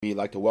We'd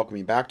like to welcome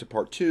you back to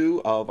part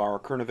two of our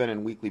current event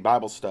and weekly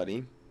Bible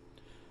study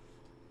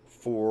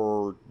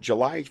for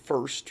July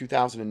 1st,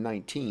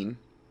 2019.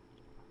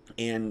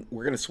 And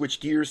we're going to switch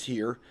gears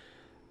here,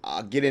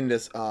 get into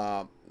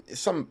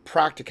some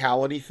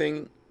practicality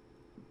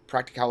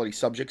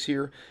subjects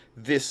here.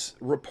 This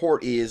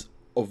report is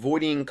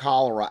avoiding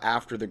cholera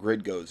after the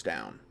grid goes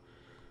down.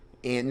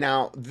 And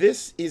now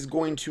this is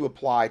going to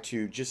apply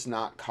to just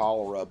not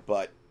cholera,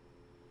 but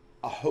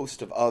a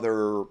host of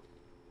other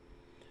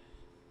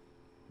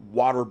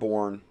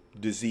waterborne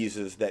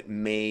diseases that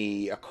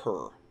may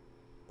occur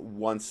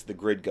once the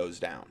grid goes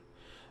down.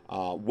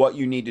 What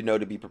you need to know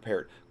to be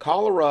prepared.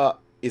 Cholera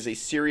is a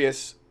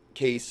serious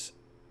case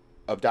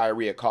of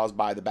diarrhea caused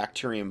by the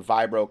bacterium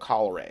Vibrio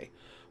cholerae,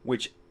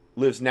 which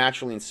lives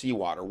naturally in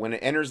seawater. When it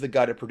enters the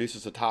gut, it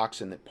produces a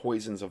toxin that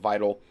poisons a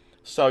vital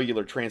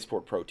cellular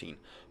transport protein.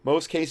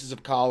 Most cases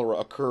of cholera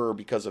occur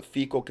because of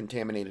fecal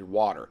contaminated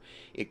water.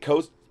 It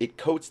coats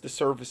the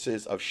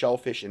surfaces of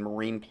shellfish and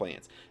marine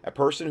plants. A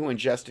person who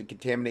ingested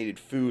contaminated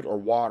food or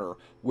water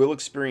will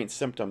experience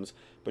symptoms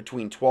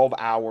between 12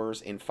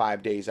 hours and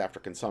 5 days after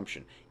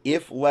consumption.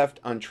 If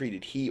left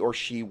untreated, he or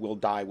she will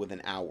die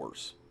within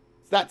hours.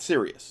 It's that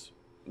serious.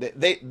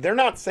 They're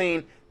not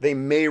saying they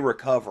may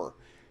recover.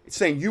 It's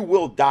saying you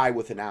will die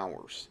within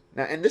hours.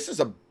 Now, and this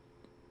is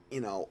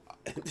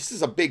this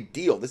is a big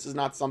deal. This is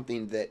not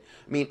something that,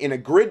 in a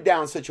grid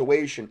down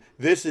situation,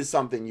 this is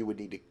something you would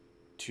need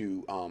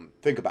to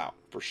think about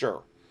for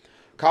sure.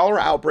 Cholera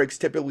outbreaks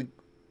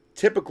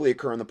typically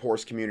occur in the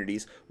poorest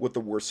communities with the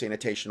worst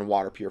sanitation and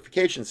water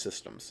purification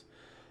systems.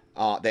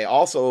 They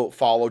also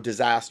follow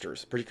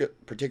disasters,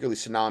 particularly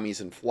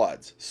tsunamis and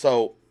floods.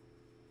 So,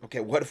 okay,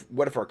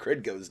 what if our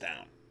grid goes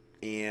down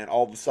and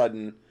all of a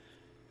sudden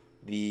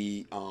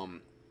the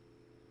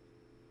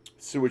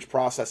sewage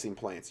processing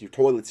plants, your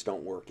toilets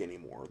don't work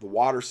anymore, the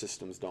water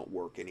systems don't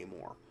work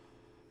anymore?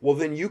 Well,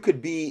 then you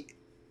could be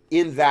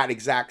in that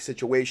exact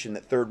situation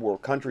that third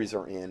world countries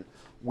are in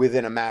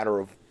within a matter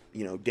of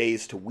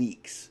days to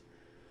weeks.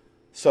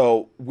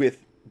 So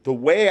with the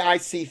way I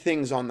see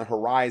things on the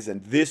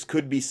horizon, this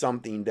could be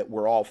something that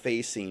we're all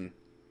facing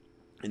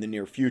in the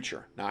near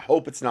future. Now, I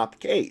hope it's not the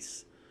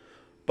case,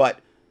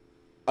 but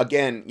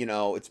again,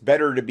 it's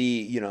better to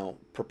be,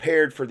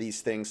 prepared for these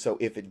things. So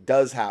if it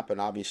does happen,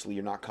 obviously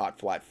you're not caught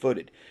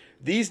flat-footed.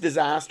 These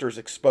disasters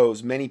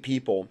expose many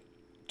people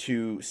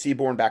to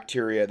seaborne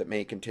bacteria that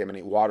may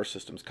contaminate water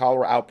systems.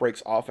 Cholera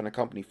outbreaks often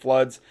accompany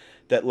floods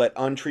that let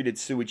untreated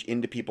sewage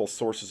into people's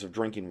sources of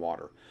drinking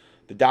water.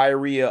 The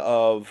diarrhea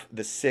of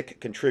the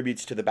sick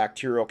contributes to the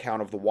bacterial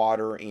count of the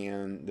water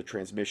and the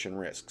transmission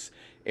risks.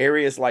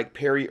 Areas like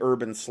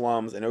peri-urban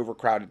slums and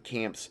overcrowded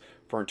camps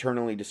for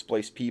internally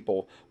displaced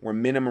people, where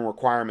minimum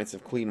requirements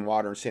of clean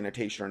water and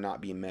sanitation are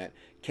not being met,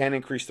 can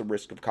increase the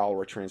risk of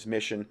cholera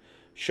transmission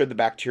should the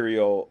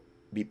bacterial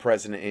be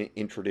present and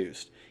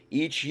introduced.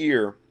 Each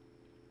year,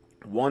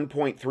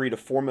 1.3 to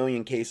 4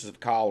 million cases of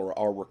cholera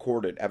are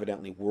recorded,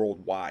 evidently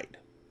worldwide.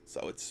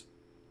 So it's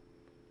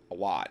a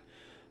lot.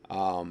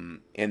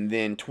 And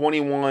then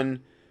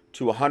 21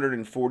 to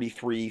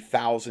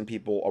 143,000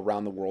 people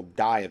around the world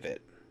die of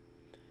it.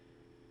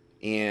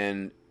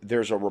 And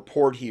there's a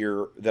report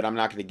here that I'm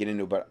not going to get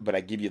into, but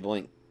I give you the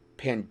link.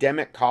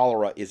 Pandemic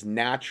cholera is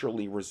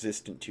naturally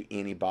resistant to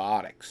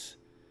antibiotics.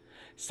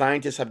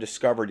 Scientists have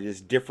discovered it is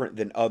different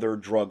than other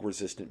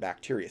drug-resistant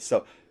bacteria.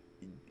 So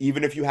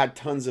even if you had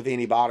tons of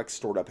antibiotics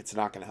stored up, it's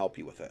not going to help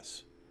you with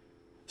this.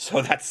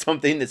 So that's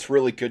something that's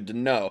really good to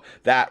know.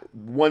 That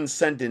one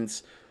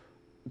sentence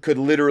could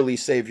literally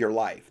save your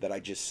life that I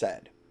just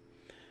said.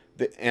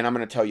 And I'm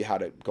going to tell you how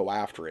to go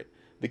after it.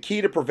 The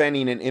key to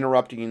preventing and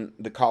interrupting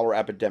the cholera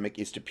epidemic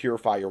is to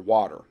purify your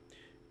water.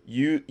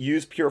 You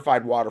use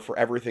purified water for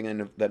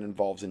everything that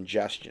involves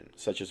ingestion,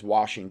 such as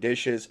washing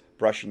dishes,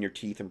 brushing your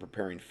teeth, and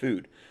preparing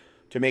food.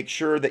 To make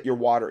sure that your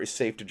water is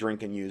safe to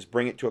drink and use,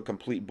 bring it to a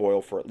complete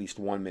boil for at least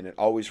 1 minute.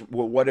 Always,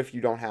 well, what if you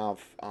don't have,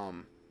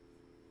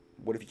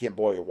 what if you can't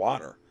boil your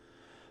water?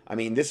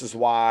 This is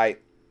why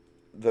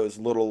those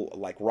little,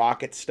 like,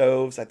 rocket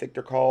stoves, I think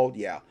they're called,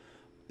 yeah,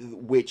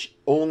 which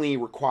only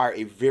require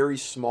a very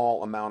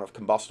small amount of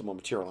combustible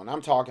material. And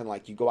I'm talking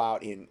like you go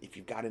out and if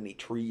you've got any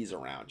trees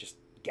around, just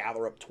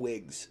gather up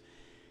twigs.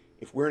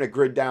 If we're in a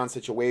grid down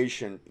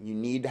situation, you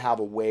need to have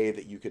a way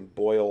that you can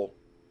boil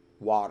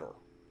water,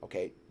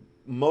 okay?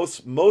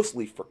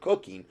 Mostly for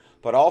cooking,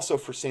 but also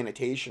for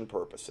sanitation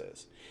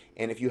purposes.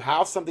 And if you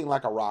have something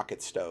like a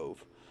rocket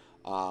stove,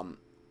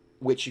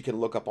 which you can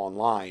look up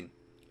online,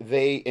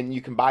 and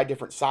you can buy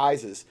different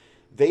sizes.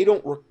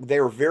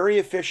 They're very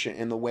efficient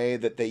in the way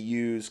that they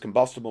use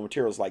combustible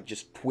materials like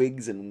just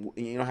twigs, and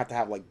you don't have to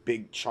have like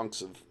big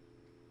chunks of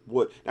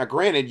wood. Now,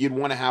 granted, you'd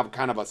want to have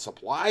kind of a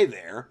supply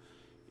there.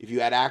 If you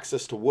had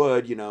access to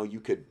wood, you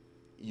could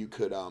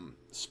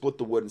split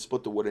the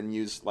wood and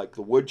use like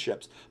the wood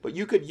chips. But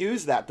you could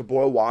use that to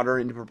boil water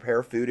and to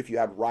prepare food. If you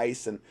had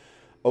rice and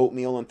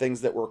oatmeal and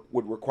things that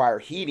would require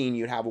heating,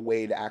 you'd have a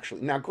way to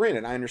actually. Now,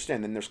 granted, I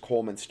understand. Then there's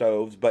Coleman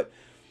stoves, but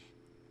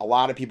A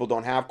lot of people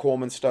don't have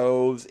Coleman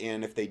stoves,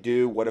 and if they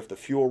do, what if the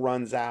fuel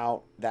runs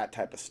out? That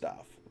type of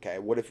stuff. Okay,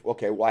 what if,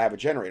 okay, well, I have a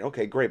generator.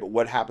 Okay, great, but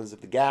what happens if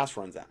the gas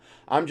runs out?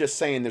 I'm just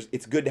saying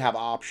it's good to have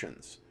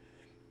options.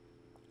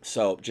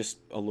 So just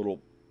a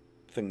little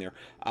thing there.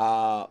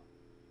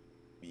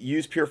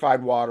 Use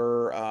purified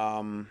water.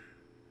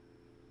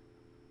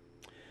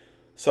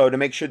 So to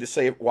make sure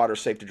the water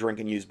is safe to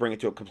drink and use, bring it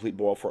to a complete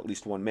boil for at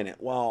least 1 minute.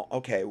 Well,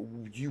 okay,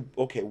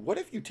 what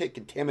if you take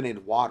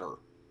contaminated water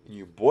and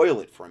you boil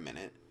it for a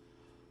minute?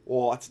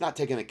 Well, it's not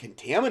taking the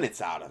contaminants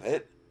out of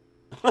it.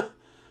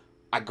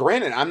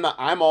 Granted,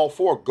 I'm all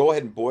for go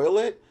ahead and boil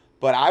it,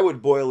 but I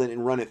would boil it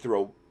and run it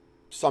through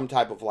some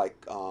type of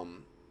like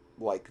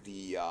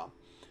the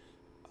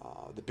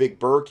Big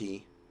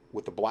Berkey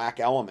with the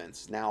black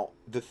elements. Now,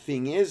 the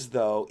thing is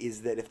though,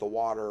 is that if the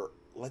water,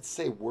 let's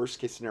say worst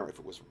case scenario, if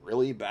it was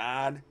really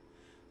bad,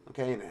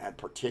 okay, and it had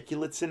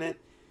particulates in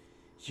it,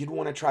 you'd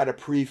want to try to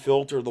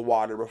pre-filter the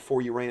water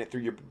before you ran it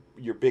through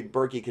your Big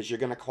Berkey, because you're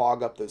going to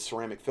clog up those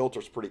ceramic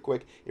filters pretty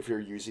quick if you're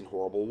using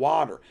horrible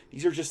water.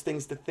 These are just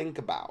things to think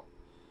about.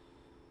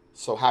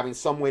 So having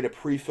some way to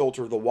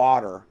pre-filter the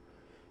water,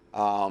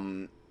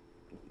 I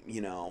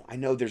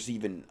know there's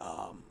even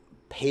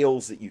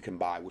pails that you can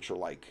buy, which are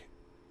like,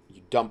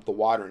 you dump the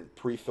water and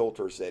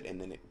pre-filters it, and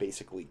then it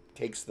basically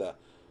takes the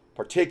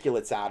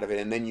particulates out of it,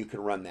 and then you can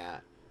run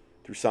that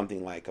through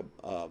something like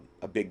a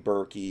Big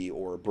Berkey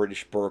or a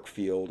British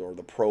Berkfield or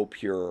the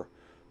ProPure,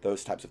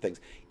 those types of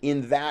things.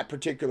 In that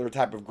particular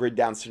type of grid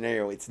down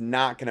scenario, it's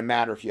not going to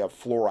matter if you have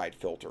fluoride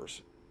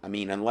filters. I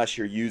mean, unless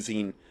you're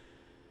using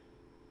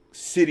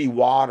city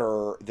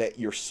water that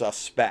you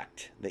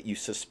suspect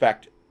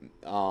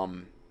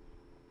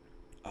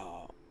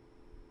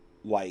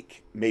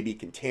like maybe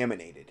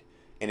contaminated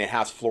and it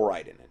has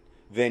fluoride in it,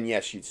 then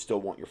yes, you'd still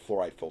want your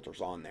fluoride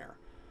filters on there.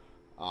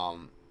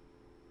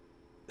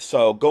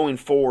 So going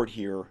forward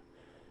here,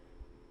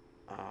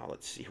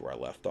 let's see where I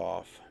left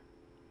off.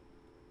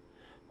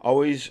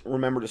 Always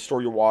remember to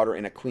store your water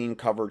in a clean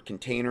covered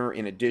container.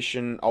 In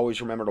addition, always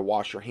remember to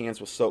wash your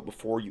hands with soap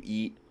before you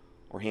eat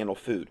or handle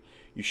food.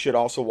 You should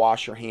also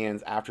wash your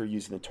hands after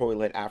using the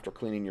toilet, after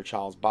cleaning your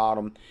child's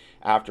bottom,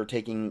 after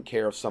taking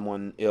care of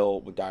someone ill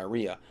with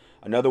diarrhea.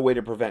 Another way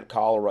to prevent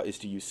cholera is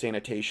to use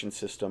sanitation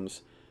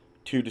systems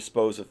to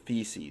dispose of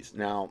feces.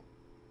 Now,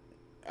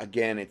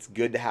 again, it's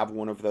good to have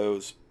one of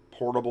those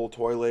portable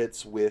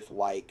toilets with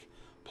like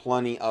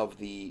plenty of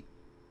the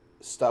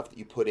stuff that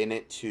you put in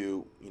it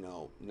to,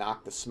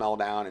 knock the smell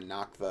down and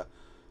knock the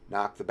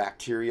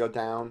bacteria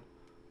down.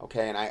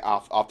 Okay, and I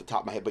off the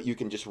top of my head, but you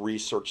can just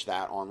research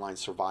that online,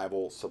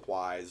 survival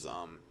supplies,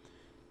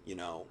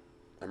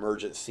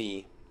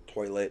 emergency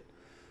toilet,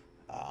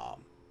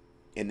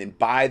 and then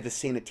buy the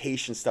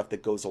sanitation stuff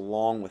that goes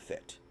along with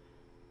it.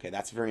 Okay,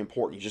 that's very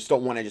important. You just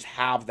don't want to just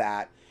have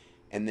that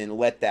and then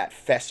let that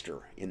fester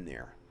in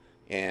there.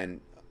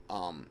 And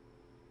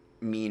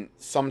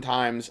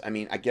sometimes,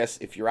 I guess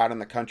if you're out in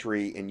the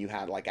country and you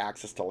had like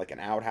access to like an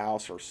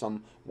outhouse or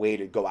some way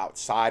to go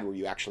outside where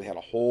you actually had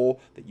a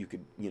hole that you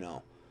could,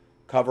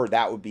 cover,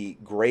 that would be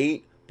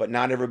great, but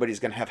not everybody's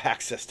going to have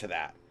access to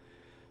that.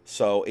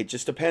 So it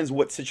just depends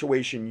what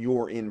situation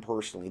you're in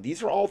personally.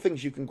 These are all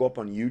things you can go up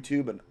on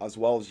YouTube, and as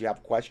well as you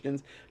have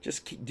questions,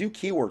 just do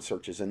keyword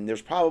searches, and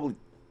there's probably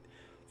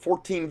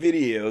 14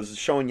 videos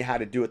showing you how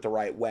to do it the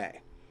right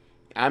way.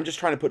 I'm just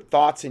trying to put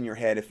thoughts in your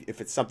head if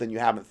it's something you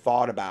haven't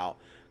thought about,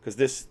 because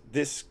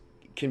this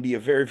can be a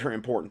very, very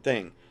important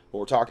thing,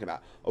 what we're talking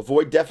about.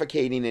 Avoid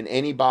defecating in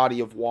any body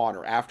of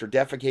water. After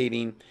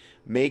defecating,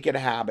 make it a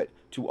habit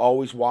to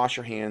always wash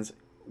your hands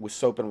with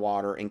soap and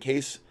water. In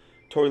case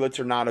toilets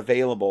are not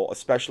available,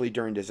 especially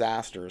during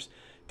disasters,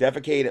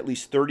 defecate at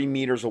least 30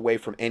 meters away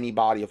from any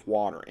body of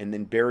water, and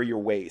then bury your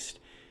waste.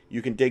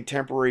 You can dig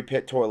temporary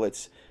pit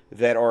toilets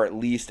that are at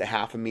least a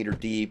half a meter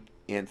deep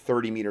and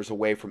 30 meters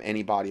away from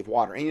any body of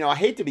water. And I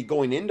hate to be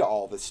going into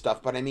all this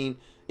stuff, but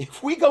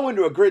if we go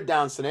into a grid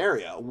down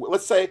scenario,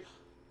 let's say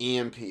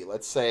EMP,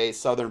 let's say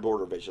Southern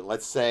Border Vision,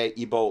 let's say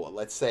Ebola,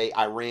 let's say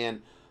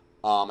Iran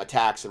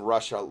attacks and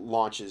Russia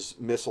launches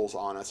missiles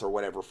on us or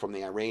whatever from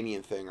the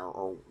Iranian thing,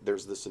 or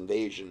there's this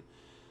invasion,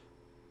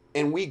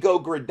 and we go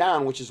grid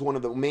down, which is one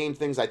of the main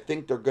things I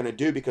think they're going to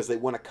do, because they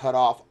want to cut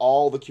off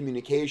all the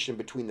communication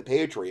between the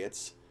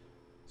patriots.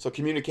 So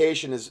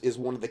communication is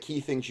one of the key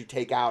things you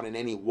take out in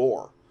any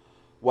war.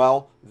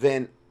 Well,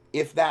 then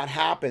if that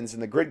happens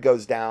and the grid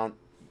goes down,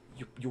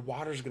 your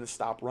water's going to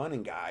stop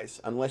running,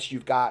 guys, unless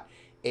you've got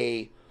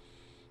a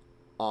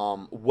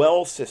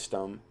well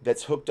system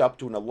that's hooked up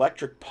to an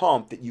electric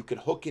pump that you can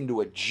hook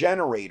into a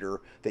generator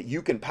that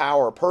you can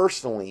power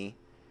personally.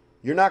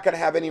 You're not going to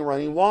have any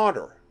running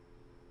water.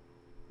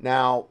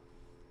 Now,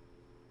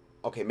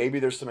 okay, maybe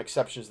there's some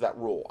exceptions to that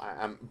rule.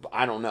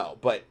 I don't know,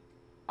 but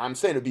I'm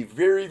saying it'd be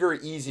very, very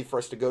easy for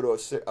us to go to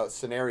a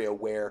scenario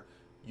where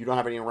you don't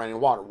have any running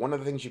water. One of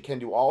the things you can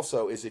do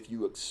also is, if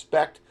you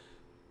expect,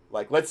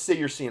 like, let's say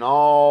you're seeing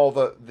all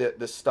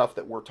the stuff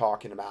that we're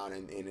talking about,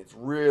 and it's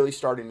really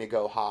starting to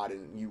go hot,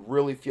 and you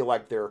really feel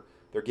like they're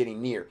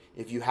getting near.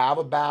 If you have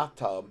a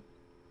bathtub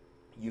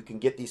You can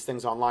get these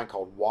things online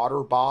called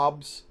water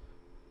bobs.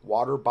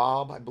 Water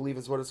bob, I believe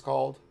is what it's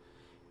called.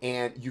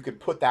 And you could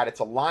put that, it's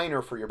a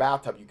liner for your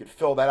bathtub. You could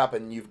fill that up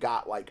and you've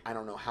got like, I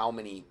don't know how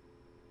many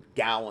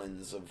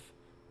gallons of,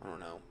 I don't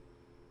know,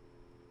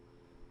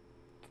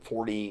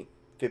 40,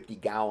 50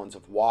 gallons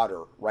of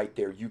water right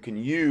there you can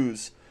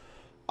use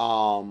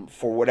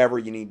for whatever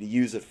you need to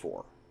use it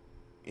for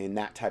in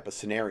that type of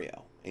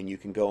scenario. And you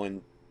can go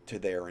into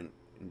there and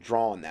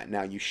draw on that.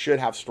 Now, you should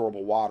have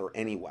storable water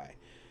anyway.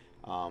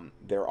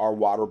 There are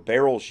water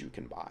barrels you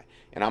can buy.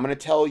 And I'm going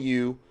to tell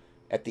you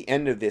at the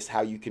end of this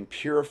how you can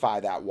purify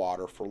that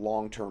water for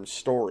long-term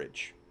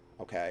storage.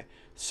 Okay?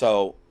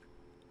 So,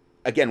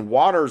 again,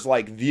 water is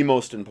like the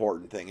most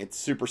important thing. It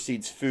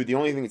supersedes food. The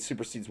only thing that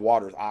supersedes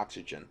water is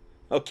oxygen.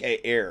 Okay,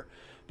 air.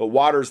 But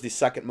water is the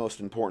second most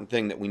important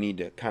thing that we need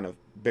to kind of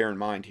bear in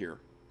mind here.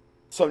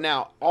 So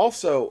now,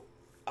 also,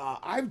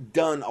 I've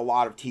done a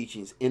lot of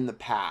teachings in the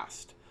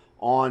past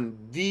on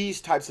these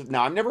types of...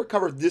 Now, I've never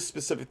covered this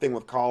specific thing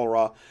with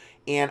cholera,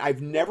 and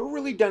I've never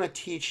really done a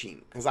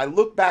teaching, because I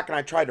look back and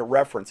I tried to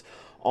reference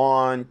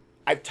on...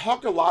 I've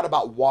talked a lot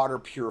about water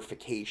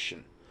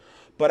purification,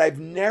 but I've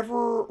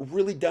never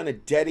really done a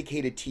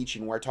dedicated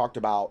teaching where I talked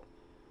about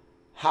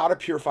how to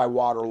purify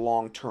water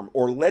long term.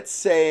 Or let's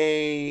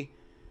say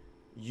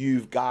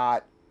you've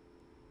got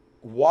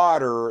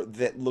water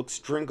that looks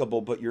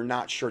drinkable, but you're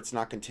not sure it's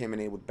not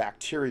contaminated with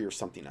bacteria or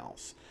something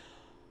else.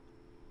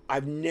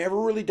 I've never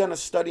really done a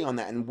study on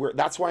that, and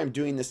that's why I'm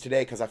doing this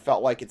today, because I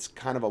felt like it's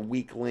kind of a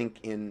weak link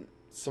in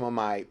some of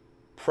my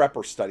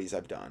prepper studies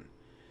I've done.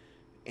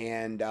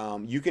 And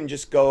you can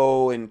just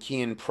go and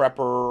key in prepper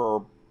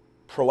or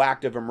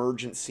proactive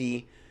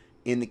emergency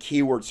in the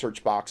keyword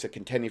search box at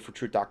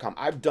contendingfortruth.com.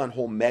 I've done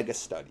whole mega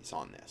studies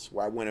on this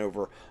where I went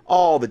over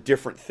all the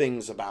different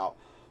things about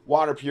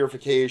water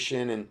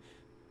purification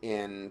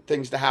and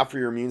things to have for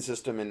your immune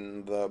system,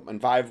 and the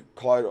Envive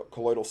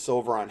colloidal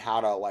silver on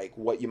how to, like,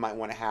 what you might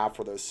want to have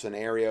for those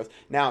scenarios.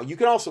 Now, you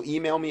can also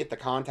email me at the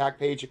contact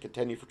page at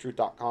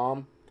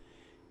contendingfortruth.com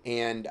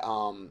and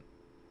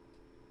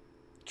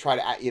try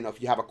to,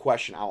 if you have a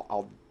question,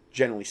 I'll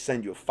generally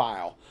send you a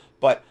file.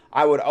 But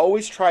I would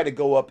always try to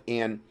go up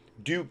and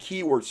do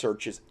keyword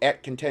searches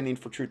at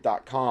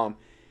contendingfortruth.com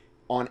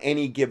on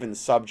any given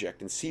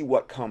subject and see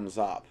what comes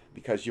up,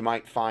 because you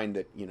might find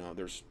that,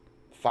 there's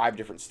 5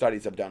 different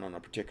studies I've done on a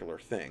particular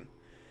thing.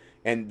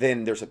 And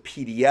then there's a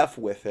PDF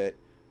with it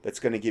that's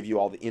going to give you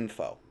all the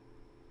info.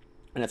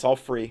 And it's all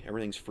free.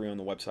 Everything's free on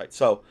the website.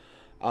 So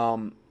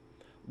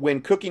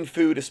when cooking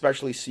food,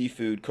 especially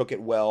seafood, cook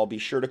it well. Be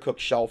sure to cook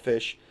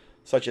shellfish,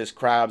 such as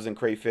crabs and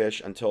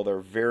crayfish, until they're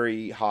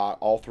very hot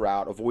all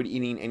throughout. Avoid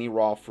eating any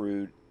raw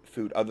food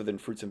other than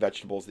fruits and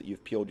vegetables that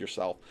you've peeled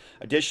yourself.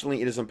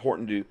 Additionally, it is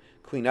important to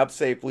clean up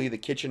safely. The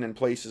kitchen and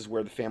places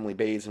where the family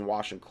bathes and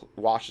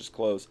washes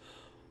clothes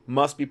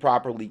must be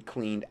properly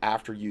cleaned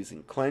after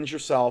using. Cleanse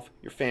yourself,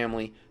 your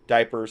family,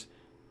 diapers,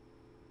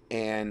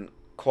 and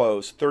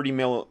clothes 30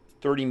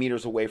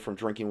 meters away from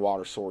drinking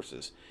water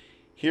sources.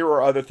 Here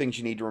are other things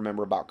you need to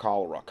remember about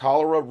cholera.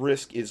 Cholera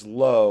risk is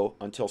low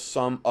until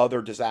some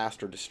other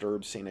disaster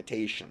disturbs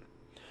sanitation.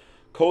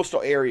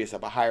 Coastal areas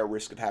have a higher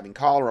risk of having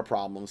cholera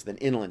problems than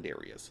inland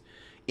areas.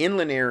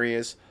 Inland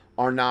areas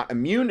are not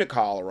immune to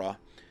cholera.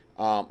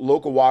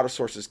 Local water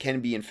sources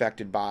can be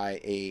infected by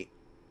a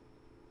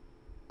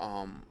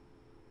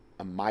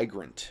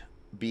migrant,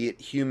 be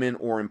it human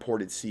or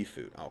imported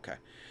seafood. Okay.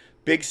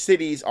 Big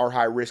cities are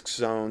high risk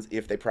zones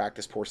if they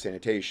practice poor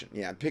sanitation.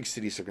 Yeah, big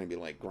cities are going to be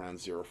like ground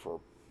zero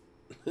for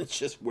it's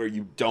just where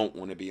you don't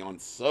want to be on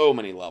so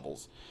many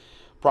levels.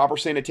 Proper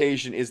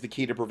sanitation is the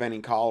key to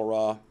preventing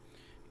cholera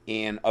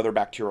and other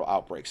bacterial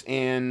outbreaks.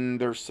 And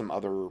there's some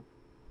other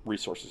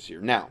resources here.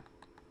 Now,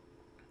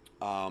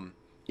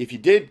 if you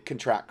did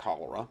contract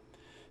cholera,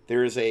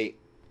 there is a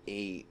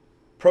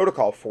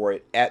protocol for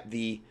it at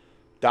the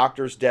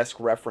Doctor's Desk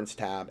reference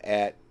tab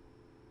at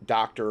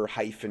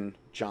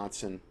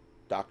Dr.Johnson,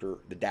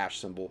 the dash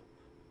symbol,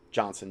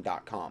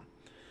 Johnson.com,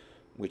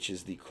 which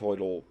is the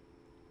colloidal,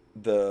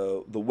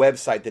 the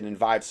website that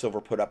Envive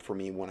Silver put up for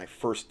me when I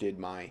first did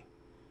my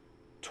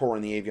tour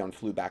in the avian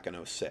flu back in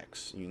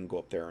 2006. You can go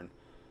up there and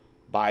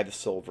buy the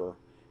silver,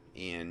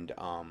 and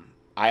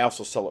I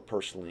also sell it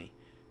personally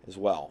as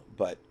well.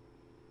 But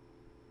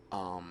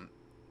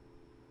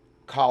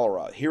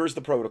cholera, here's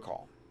the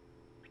protocol.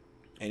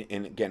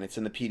 And again, it's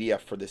in the PDF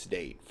for this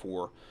date,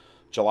 for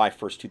July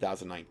 1st,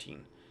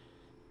 2019.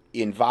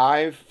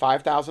 Envive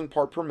 5,000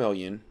 part per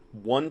million,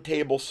 1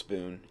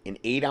 tablespoon in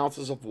 8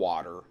 ounces of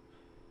water,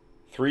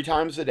 3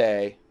 times a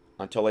day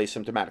until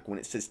asymptomatic. When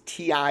it says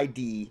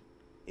TID,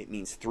 it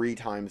means 3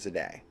 times a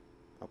day.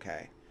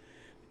 Okay?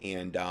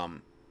 And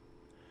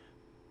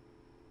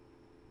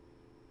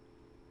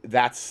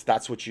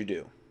that's what you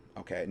do.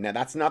 Okay? Now,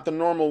 that's not the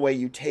normal way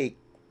you take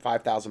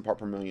 5,000 part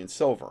per million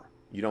silver.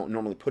 You don't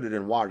normally put it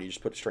in water. You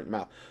just put it straight in your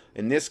mouth.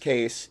 In this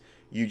case,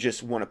 you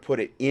just want to put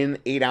it in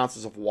 8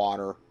 ounces of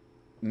water,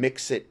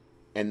 mix it,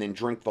 and then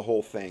drink the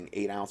whole thing,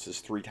 8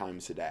 ounces, 3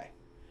 times a day.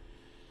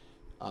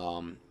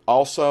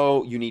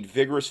 Also, you need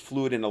vigorous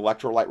fluid and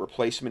electrolyte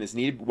replacement is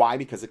needed. Why?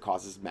 Because it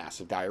causes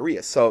massive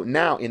diarrhea. So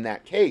now, in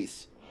that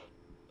case,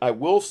 I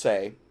will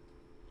say,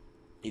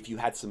 if you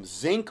had some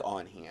zinc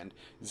on hand,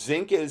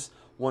 zinc is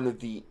one of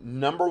the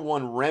number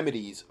one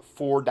remedies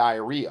for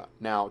diarrhea.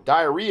 Now,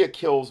 diarrhea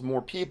kills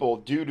more people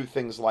due to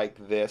things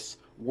like this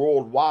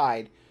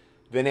worldwide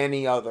than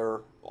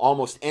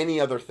almost any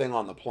other thing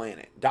on the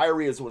planet.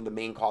 Diarrhea is one of the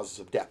main causes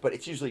of death, but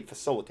it's usually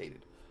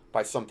facilitated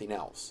by something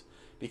else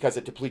because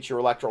it depletes your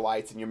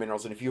electrolytes and your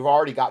minerals. And if you've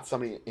already got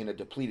somebody in a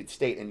depleted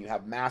state and you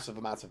have massive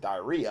amounts of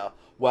diarrhea,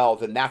 well,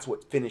 then that's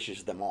what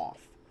finishes them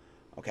off.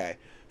 Okay,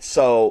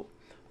 so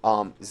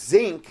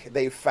zinc,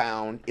 they've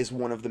found, is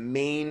one of the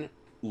main,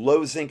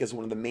 low zinc is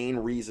one of the main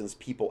reasons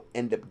people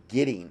end up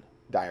getting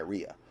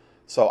diarrhea.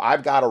 So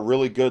I've got a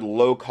really good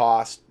low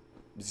cost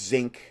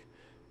zinc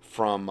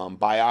from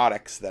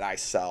Biotics that I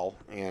sell,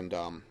 and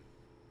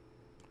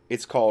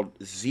it's called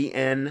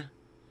ZN,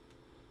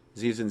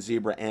 Z as in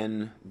zebra,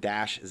 N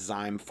dash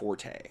Zyme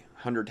Forte.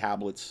 100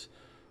 tablets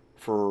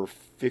for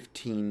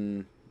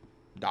 $15.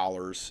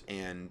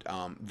 And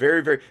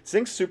very, very,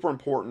 zinc's super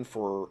important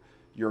for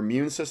your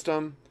immune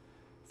system,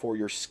 for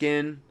your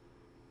skin,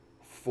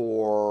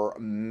 for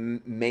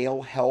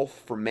male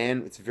health, for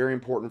men. It's very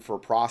important for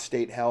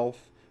prostate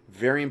health,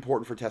 very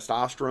important for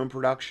testosterone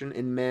production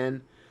in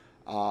men.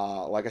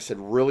 Like I said,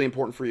 really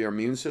important for your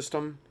immune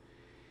system,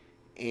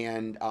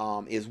 and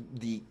is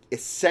the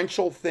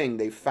essential thing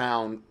they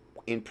found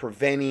in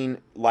preventing,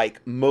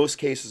 like, most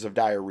cases of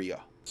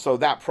diarrhea. So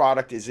that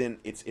product is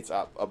it's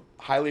a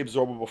highly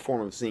absorbable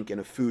form of zinc in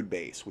a food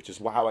base, which is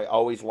how I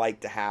always like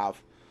to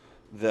have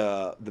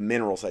the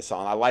minerals I saw.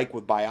 And I like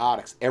with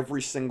Biotics,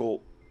 every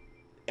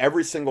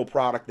single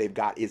product they've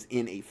got is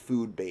in a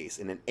food base,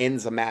 in an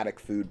enzymatic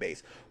food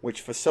base,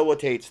 which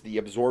facilitates the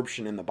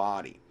absorption in the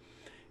body.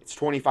 It's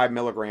 25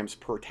 milligrams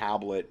per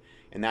tablet,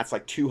 and that's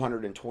like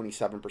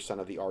 227%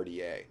 of the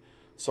RDA.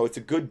 So it's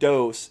a good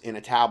dose in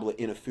a tablet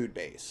in a food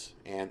base,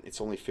 and it's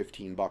only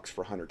 $15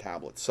 for 100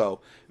 tablets. So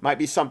it might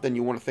be something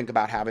you want to think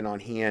about having on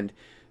hand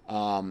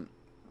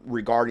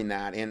regarding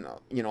that. And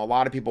a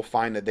lot of people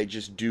find that they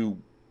just do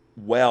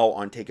well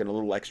on taking a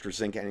little extra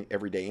zinc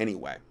every day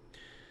anyway.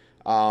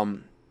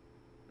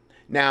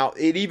 Now,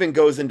 it even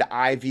goes into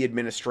IV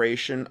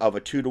administration of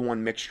a 2-to-1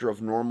 mixture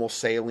of normal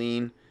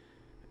saline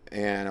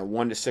and a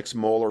 1 to 6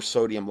 molar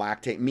sodium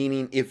lactate,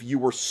 meaning if you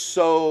were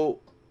so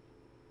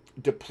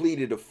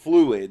depleted of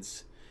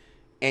fluids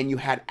and you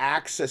had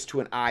access to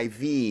an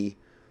IV,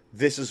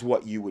 this is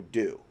what you would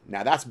do.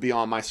 Now, that's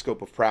beyond my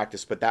scope of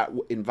practice, but that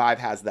Envive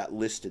has that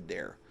listed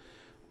there.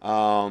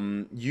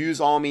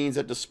 Use all means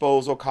at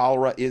disposal.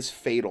 Cholera is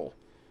fatal.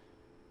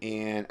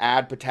 And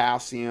add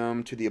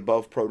potassium to the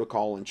above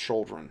protocol in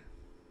children.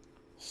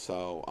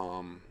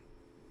 So,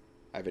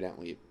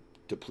 evidently, it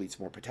depletes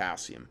more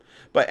potassium.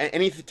 But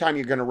any time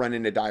you're going to run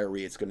into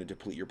diarrhea, it's going to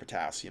deplete your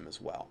potassium as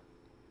well.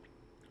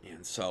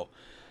 And so,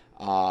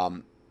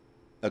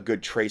 a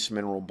good trace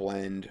mineral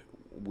blend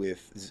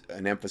with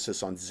an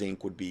emphasis on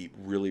zinc would be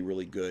really,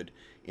 really good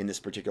in this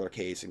particular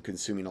case, and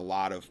consuming a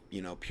lot of,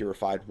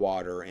 purified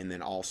water. And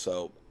then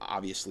also,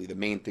 obviously, the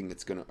main thing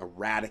that's going to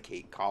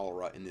eradicate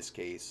cholera in this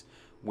case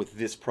with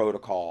this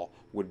protocol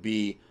would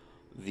be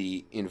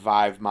the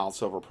Envive mild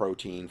silver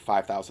protein,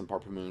 5,000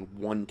 parts per million,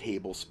 1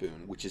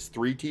 tablespoon, which is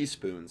 3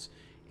 teaspoons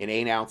in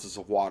 8 ounces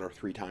of water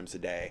 3 times a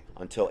day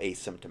until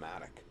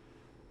asymptomatic.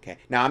 Okay.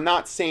 Now, I'm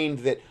not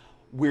saying that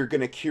we're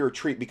going to cure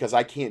treat, because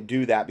I can't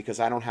do that, because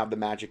I don't have the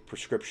magic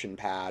prescription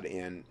pad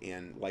in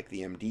like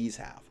the MDs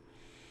have.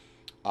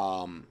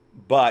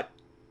 But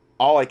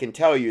all I can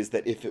tell you is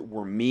that if it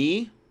were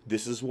me,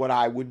 this is what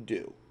I would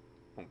do.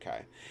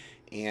 Okay.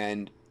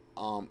 And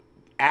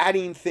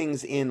adding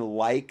things in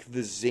like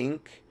the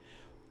zinc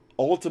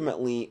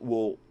ultimately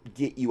will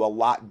get you a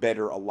lot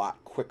better a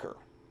lot quicker.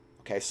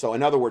 Okay, so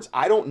in other words,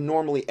 I don't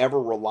normally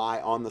ever rely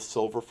on the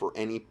silver for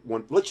any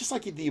one. Let's just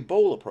like the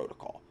Ebola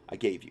protocol I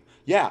gave you.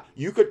 Yeah,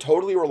 you could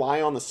totally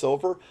rely on the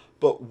silver,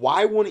 but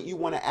why wouldn't you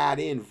want to add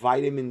in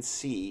vitamin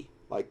C,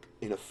 like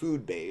in a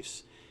food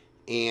base,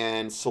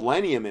 and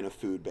selenium in a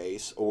food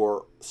base,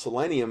 or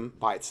selenium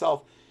by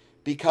itself?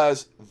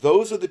 Because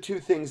those are the two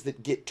things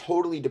that get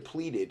totally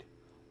depleted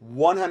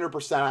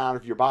 100% out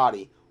of your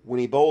body when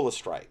Ebola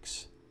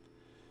strikes.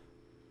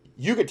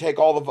 You could take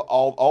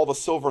all the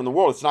silver in the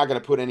world. It's not going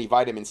to put any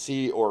vitamin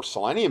C or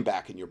selenium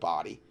back in your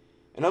body.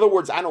 In other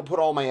words, I don't put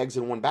all my eggs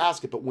in one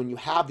basket, but when you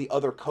have the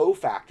other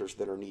cofactors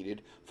that are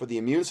needed for the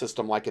immune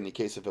system, like in the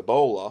case of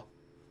Ebola,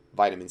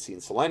 vitamin C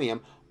and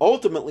selenium,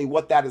 ultimately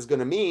what that is going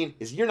to mean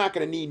is you're not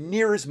going to need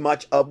near as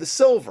much of the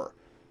silver.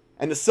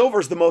 And the silver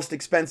is the most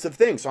expensive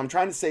thing. So I'm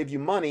trying to save you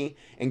money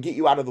and get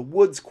you out of the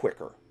woods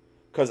quicker,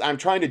 because I'm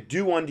trying to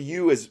do unto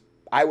you as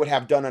I would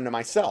have done unto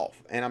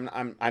myself. And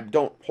I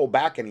don't hold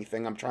back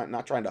anything. I'm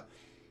not trying to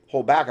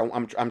hold back.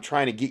 I'm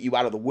trying to get you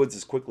out of the woods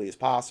as quickly as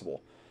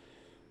possible,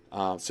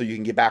 so you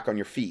can get back on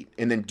your feet,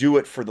 and then do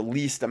it for the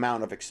least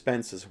amount of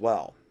expense as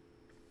well.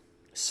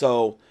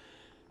 So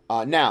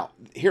Now,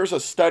 here's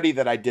a study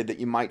that I did that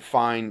you might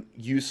find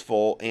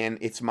useful, and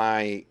it's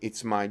my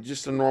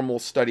just a normal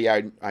study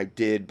I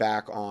did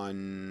back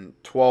on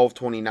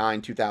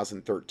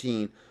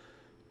 12/29/2013,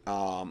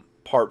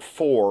 part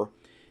 4,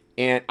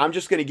 and I'm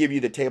just going to give you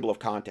the table of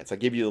contents. I'll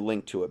give you the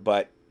link to it,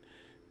 but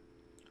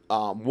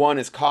one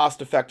is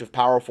cost-effective,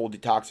 powerful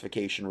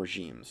detoxification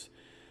regimes.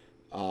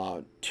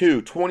 2,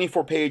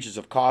 24 pages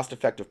of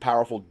cost-effective,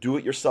 powerful,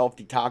 do-it-yourself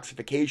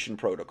detoxification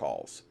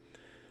protocols.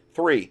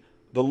 3,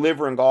 the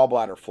liver and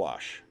gallbladder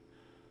flush.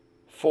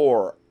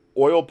 4,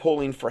 oil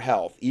pulling for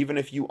health, even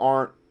if you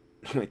aren't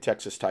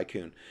Texas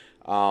Tycoon.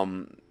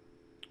 5,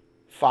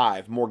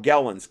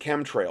 Morgellons,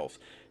 chemtrails.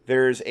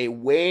 There's a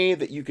way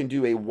that you can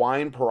do a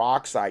wine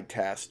peroxide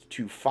test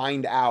to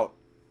find out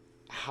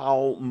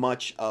how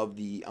much of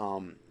the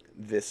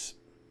this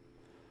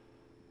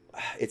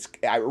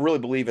I really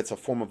believe it's a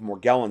form of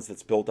Morgellons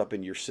that's built up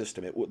in your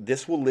system.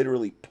 This will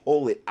literally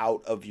pull it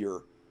out of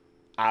your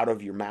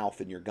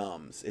mouth and your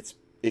gums. It's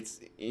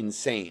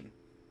insane.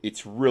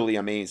 It's really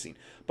amazing.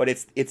 But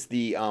it's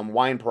the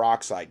wine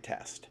peroxide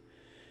test.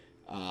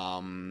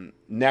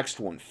 Next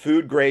one,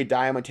 food grade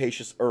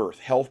diatomaceous earth,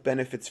 health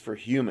benefits for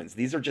humans.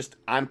 These are just,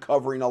 I'm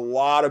covering a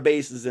lot of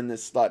bases in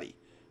this study.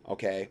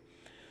 Okay.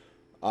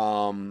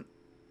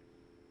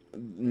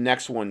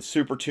 Next one,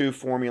 Super 2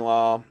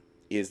 formula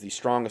is the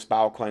strongest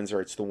bowel cleanser.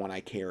 It's the one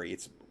I carry.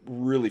 It's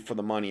really for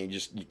the money.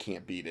 You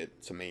can't beat it.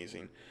 It's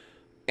amazing.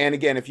 And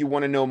again, if you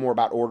want to know more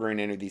about ordering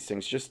any of these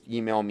things, just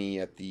email me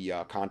at the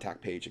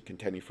contact page at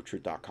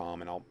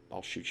contendingfortruth.com, and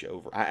I'll shoot you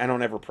over. I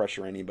don't ever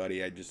pressure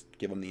anybody. I just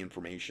give them the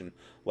information,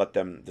 let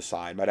them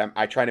decide. But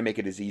I try to make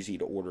it as easy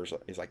to order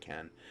as I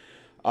can.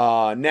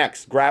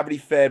 Next,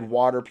 gravity-fed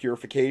water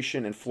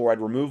purification and fluoride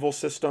removal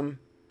system.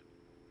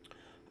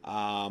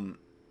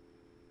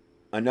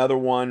 Another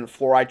one,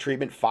 fluoride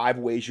treatment, 5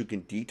 ways you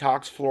can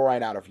detox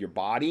fluoride out of your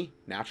body,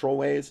 natural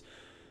ways.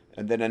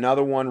 And then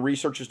another one,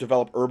 researchers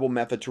develop herbal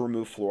method to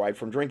remove fluoride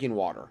from drinking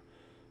water.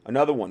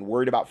 Another one,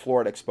 worried about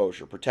fluoride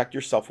exposure, protect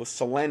yourself with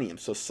selenium.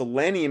 So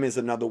selenium is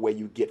another way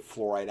you get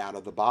fluoride out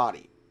of the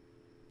body.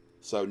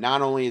 So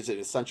not only is it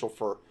essential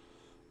for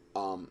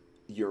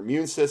your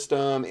immune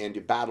system and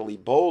to battle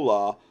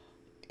Ebola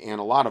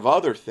and a lot of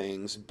other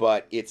things,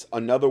 but it's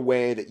another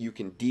way that you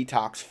can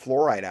detox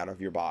fluoride out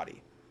of your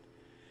body.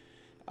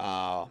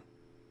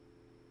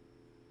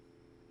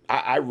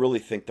 I really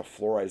think the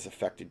fluoride has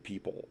affected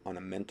people on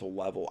a mental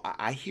level.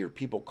 I hear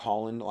people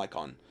calling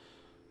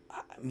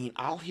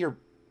I'll hear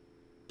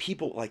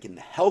people like in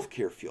the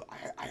healthcare field.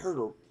 I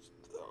heard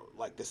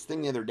like this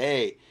thing the other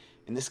day,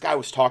 and this guy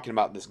was talking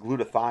about this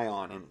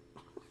glutathione, and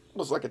it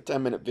was like a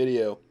 10-minute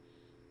video,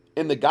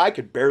 and the guy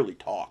could barely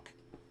talk.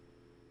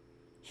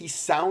 He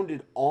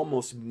sounded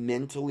almost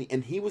mentally,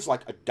 and he was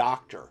like a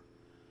doctor.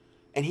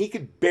 And he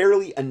could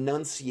barely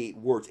enunciate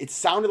words. It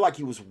sounded like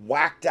he was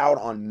whacked out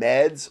on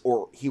meds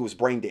or he was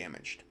brain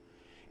damaged.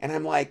 And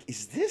I'm like,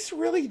 is this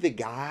really the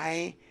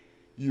guy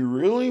you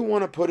really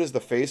want to put as the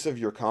face of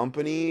your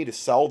company to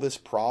sell this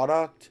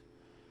product?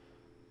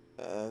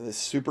 This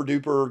super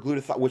duper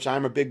glutathione, which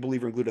I'm a big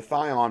believer in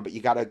glutathione, but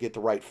you got to get the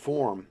right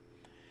form.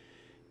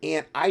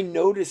 And I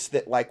noticed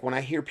that like when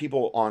I hear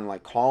people on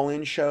like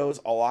call-in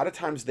shows, a lot of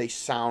times they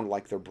sound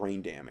like they're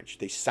brain damaged.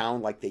 They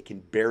sound like they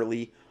can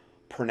barely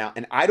pronounce,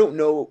 and I don't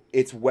know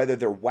it's whether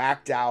they're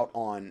whacked out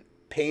on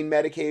pain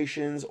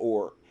medications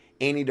or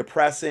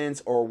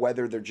antidepressants or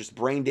whether they're just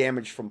brain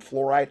damaged from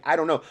fluoride. I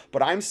don't know,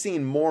 but I'm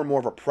seeing more and more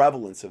of a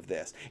prevalence of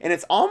this, and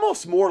it's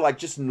almost more like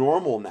just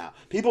normal now.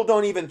 People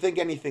don't even think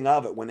anything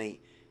of it when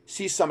they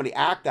see somebody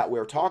act that way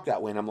or talk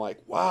that way, and I'm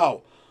like,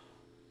 wow.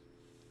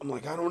 I'm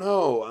like, I don't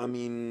know. I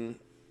mean,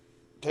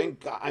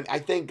 I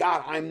thank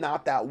God I'm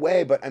not that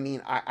way, but I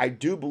mean, I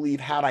do believe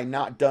had I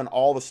not done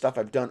all the stuff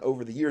I've done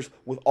over the years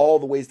with all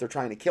the ways they're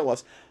trying to kill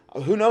us,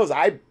 who knows,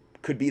 I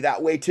could be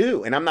that way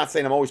too. And I'm not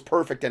saying I'm always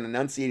perfect in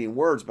enunciating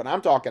words, but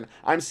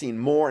I'm seeing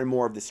more and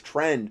more of this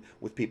trend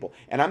with people.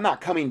 And I'm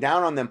not coming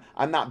down on them.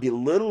 I'm not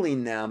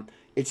belittling them.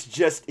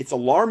 It's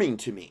alarming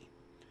to me.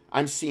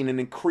 I'm seeing an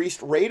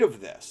increased rate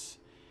of this.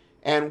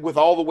 And with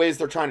all the ways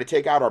they're trying to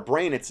take out our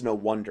brain, it's no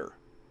wonder.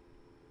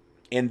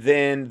 And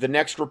then the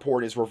next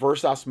report is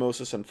reverse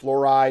osmosis and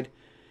fluoride.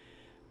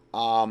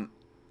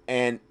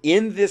 And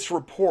in this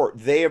report,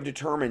 they have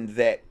determined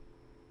that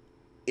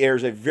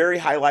there's a very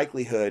high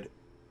likelihood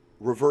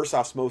reverse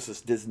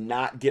osmosis does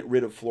not get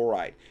rid of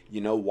fluoride.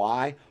 You know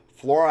why?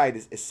 Fluoride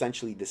is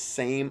essentially the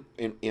same,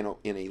 in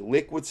a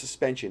liquid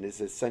suspension, is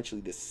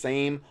essentially the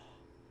same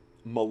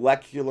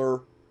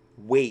molecular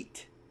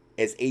weight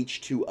as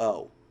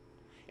H2O.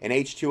 And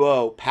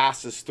H2O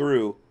passes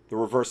through the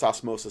reverse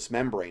osmosis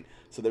membrane.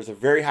 So there's a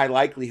very high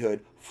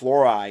likelihood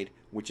fluoride,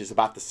 which is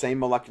about the same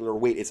molecular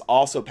weight, is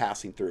also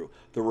passing through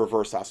the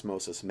reverse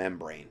osmosis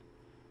membrane.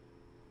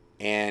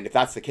 And if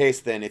that's the case,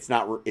 then it's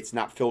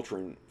not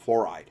filtering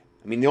fluoride.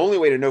 I mean, the only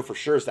way to know for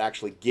sure is to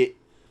actually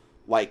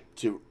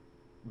to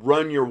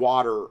run your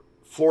water,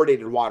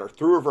 fluoridated water,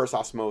 through reverse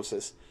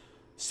osmosis,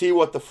 see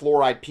what the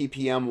fluoride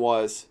ppm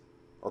was,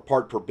 or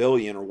part per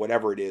billion, or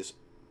whatever it is,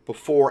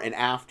 before and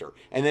after.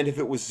 And then if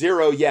it was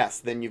 0, yes,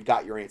 then you've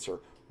got your answer.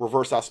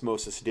 Reverse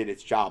osmosis did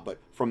its job. But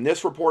from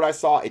this report I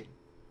saw,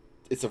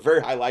 it's a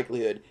very high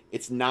likelihood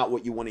it's not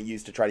what you want to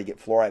use to try to get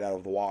fluoride out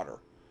of the water.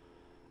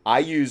 I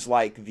use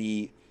like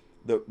the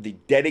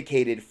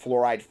dedicated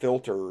fluoride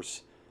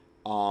filters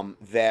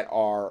that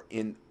are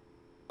in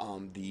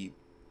the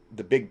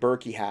Big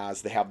Berkey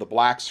has. They have the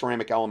black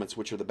ceramic elements,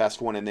 which are the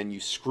best one, and then you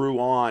screw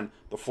on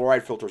the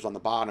fluoride filters on the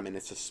bottom, and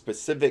it's a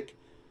specific,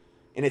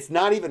 and it's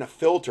not even a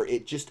filter,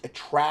 it just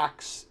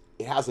attracts,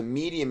 it has a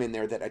medium in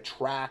there that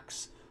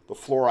attracts the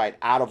fluoride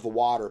out of the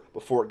water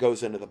before it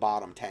goes into the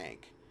bottom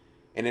tank.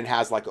 And it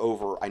has like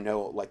over, I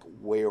know, like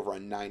way over a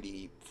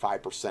 95%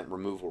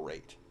 removal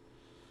rate.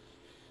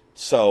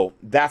 So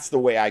that's the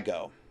way I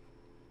go.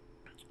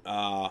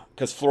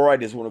 Because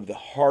fluoride is one of the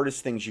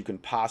hardest things you can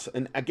possibly,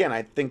 and again,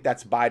 I think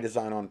that's by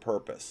design on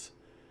purpose.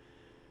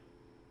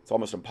 It's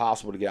almost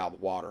impossible to get out of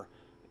the water.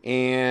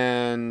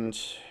 And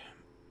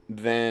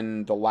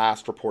then the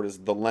last report is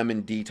the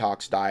lemon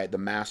detox diet, the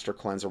master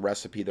cleanser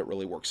recipe that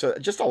really works. So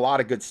just a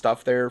lot of good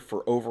stuff there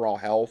for overall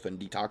health and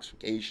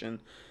detoxification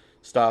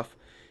stuff.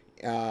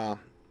 The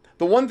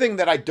one thing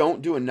that I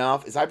don't do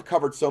enough is I've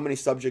covered so many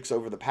subjects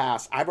over the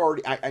past.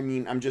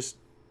 I'm just,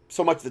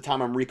 so much of the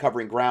time I'm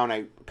recovering ground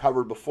I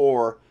covered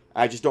before.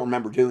 I just don't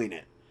remember doing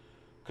it.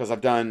 Because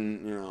I've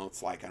done,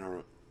 it's like, I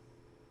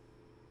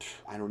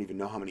don't even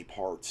know how many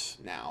parts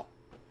now.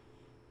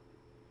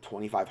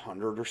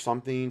 2,500 or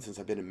something since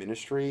I've been in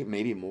ministry,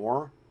 maybe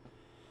more.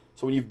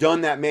 So when you've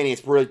done that many,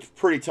 it's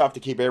pretty tough to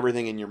keep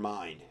everything in your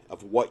mind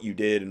of what you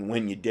did and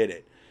when you did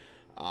it.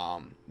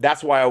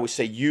 That's why I always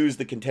say use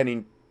the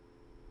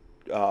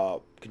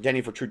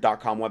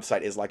contendingfortruth.com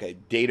website as like a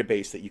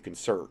database that you can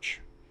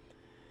search.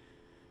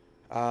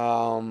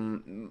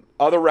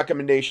 Other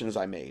recommendations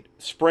I made: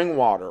 spring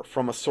water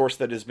from a source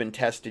that has been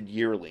tested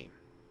yearly.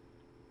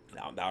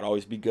 Now that would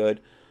always be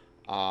good.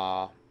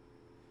 Fluoride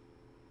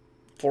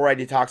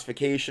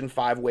detoxification,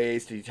 5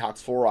 ways to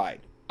detox fluoride.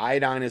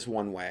 Iodine is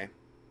one way,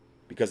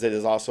 because it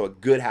is also a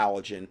good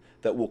halogen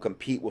that will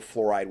compete with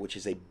fluoride, which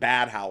is a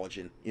bad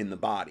halogen in the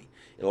body.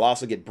 It'll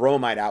also get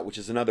bromide out, which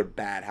is another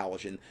bad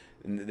halogen.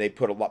 And they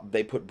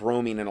put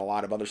bromine in a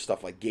lot of other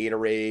stuff like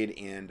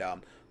Gatorade, and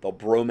they'll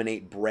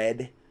brominate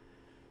bread.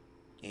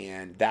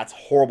 And that's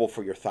horrible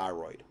for your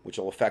thyroid, which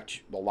will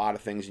affect a lot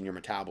of things in your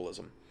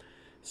metabolism.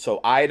 So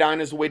iodine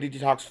is a way to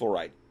detox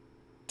fluoride.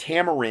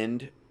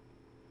 Tamarind,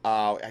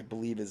 I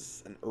believe,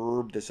 is an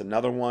herb. There's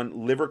another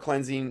one. Liver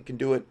cleansing can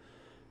do it.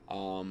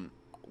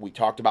 We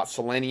talked about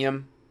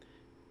selenium.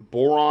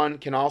 Boron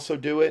can also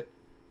do it.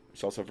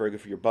 It's also very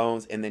good for your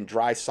bones. And then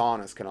dry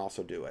saunas can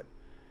also do it.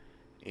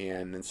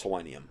 And then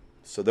selenium.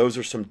 So those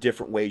are some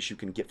different ways you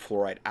can get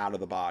fluoride out of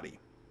the body.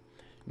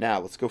 Now,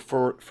 let's go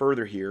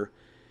further here.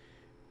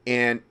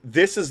 And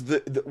this is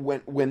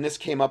when this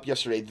came up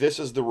yesterday, this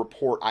is the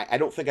report. I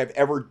don't think I've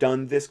ever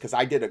done this because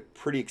I did a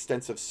pretty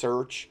extensive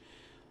search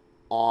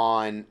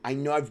on, I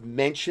know I've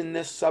mentioned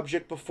this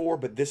subject before,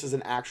 but this is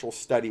an actual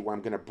study where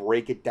I'm going to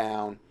break it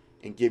down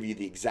and give you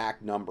the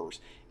exact numbers.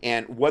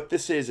 And what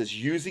this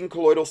is using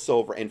colloidal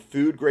silver and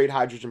food-grade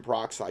hydrogen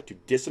peroxide to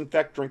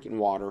disinfect drinking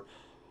water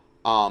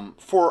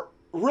for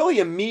really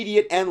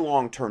immediate and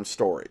long-term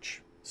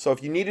storage. So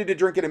if you needed to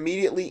drink it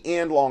immediately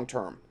and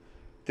long-term,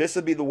 this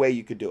would be the way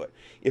you could do it.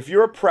 If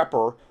you're a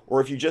prepper,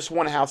 or if you just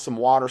want to have some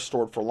water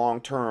stored for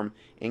long term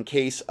in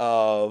case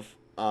of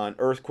an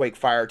earthquake,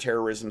 fire,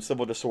 terrorism,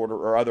 civil disorder,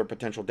 or other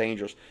potential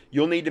dangers,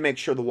 you'll need to make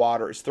sure the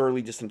water is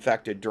thoroughly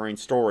disinfected during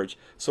storage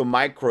so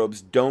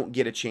microbes don't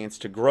get a chance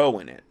to grow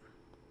in it.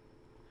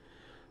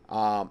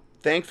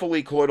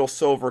 Thankfully, colloidal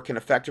silver can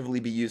effectively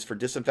be used for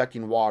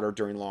disinfecting water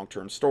during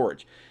long-term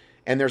storage.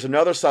 And there's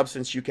another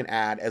substance you can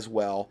add as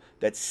well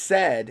that's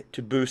said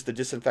to boost the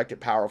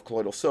disinfectant power of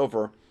colloidal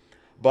silver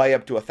by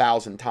up to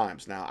 1,000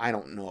 times. Now, I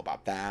don't know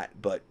about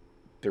that, but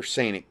they're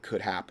saying it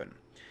could happen.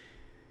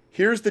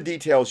 Here's the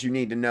details you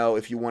need to know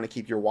if you want to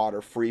keep your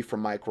water free from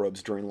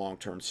microbes during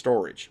long-term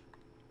storage.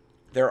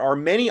 There are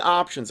many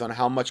options on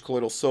how much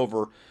colloidal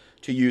silver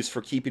to use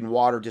for keeping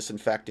water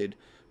disinfected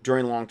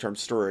during long-term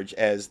storage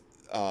as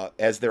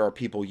there are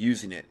people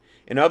using it.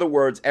 In other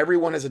words,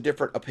 everyone has a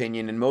different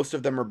opinion, and most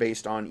of them are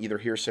based on either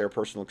hearsay or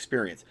personal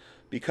experience.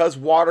 Because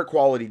water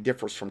quality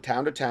differs from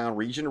town to town,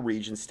 region to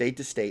region, state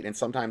to state, and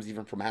sometimes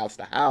even from house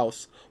to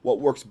house, what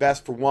works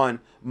best for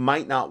one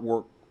might not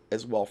work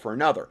as well for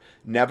another.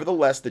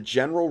 Nevertheless, the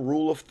general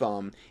rule of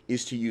thumb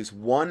is to use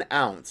 1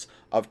 ounce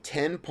of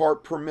 10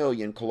 part per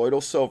million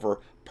colloidal silver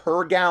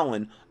per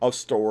gallon of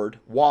stored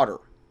water.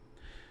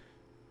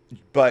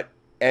 But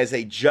as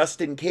a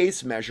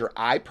just-in-case measure,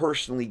 I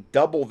personally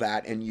double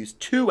that and use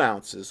 2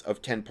 ounces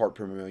of 10 part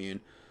per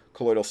million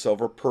colloidal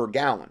silver per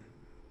gallon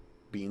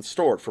being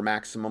stored for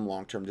maximum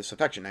long-term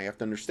disinfection. Now, you have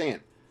to understand,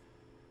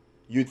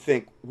 you'd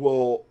think,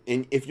 well,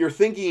 if you're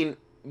thinking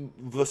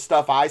the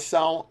stuff I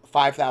sell,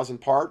 5,000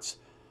 parts,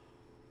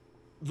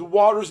 the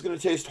water's going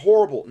to taste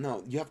horrible.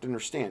 No, you have to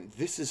understand,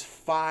 this is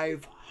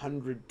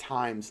 500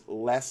 times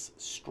less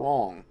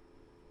strong.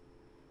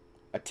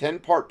 A 10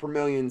 part per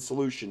million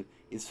solution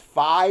is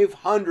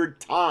 500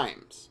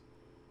 times,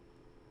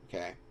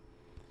 okay,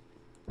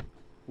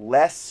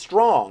 less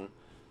strong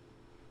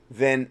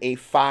than a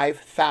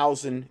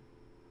 5,000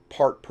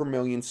 part per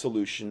million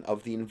solution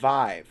of the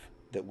Envive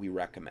that we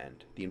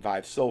recommend, the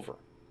Envive Silver.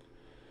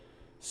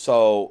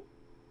 So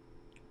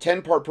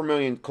 10 part per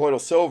million colloidal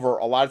silver,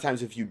 a lot of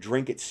times if you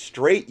drink it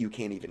straight, you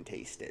can't even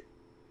taste it.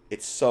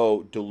 It's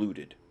so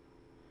diluted.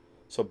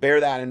 So bear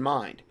that in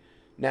mind.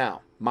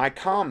 Now, my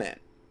comment,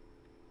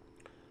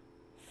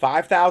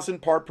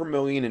 5,000 part per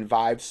million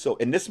Envive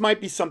silver, and this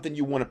might be something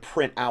you want to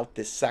print out,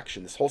 this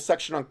section, this whole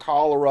section on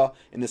cholera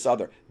and this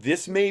other.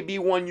 This may be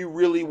one you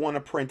really want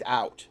to print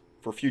out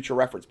for future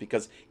reference,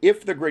 because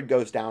if the grid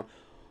goes down,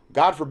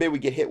 God forbid we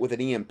get hit with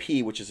an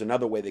EMP, which is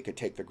another way they could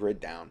take the grid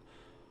down.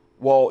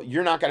 Well,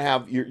 you're not going to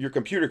have, your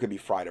computer could be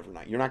fried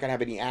overnight. You're not going to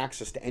have any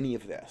access to any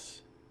of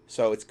this.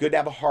 So it's good to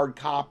have a hard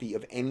copy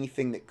of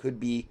anything that could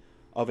be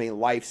of a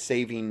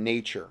life-saving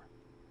nature.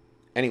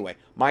 Anyway,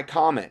 my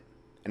comment,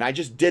 and I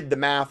just did the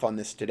math on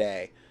this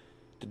today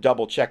to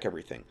double check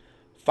everything.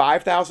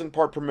 5,000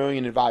 part per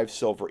million Envive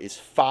silver is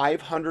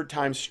 500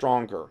 times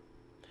stronger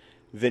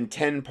than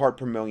 10 part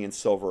per million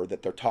silver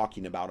that they're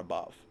talking about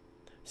above.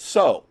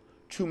 So,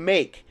 to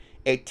make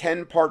a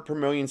 10 part per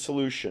million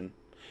solution,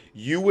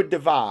 you would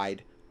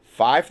divide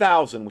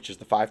 5,000, which is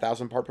the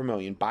 5,000 part per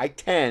million, by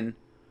 10,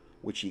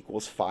 which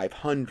equals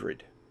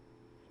 500.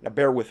 Now,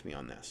 bear with me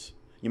on this.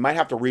 You might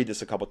have to read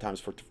this a couple times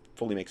for it to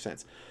fully make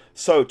sense.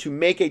 So, to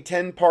make a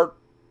 10 part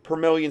per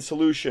million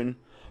solution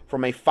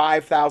from a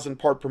 5,000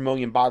 part per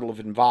million bottle of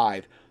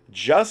Envive,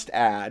 just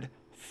add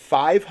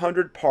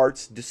 500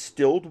 parts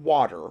distilled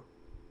water,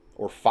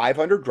 or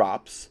 500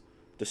 drops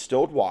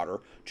distilled water,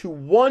 to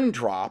 1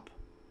 drop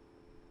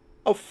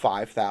of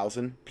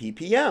 5,000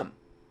 ppm.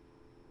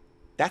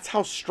 That's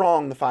how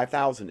strong the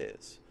 5,000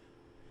 is.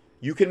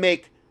 You can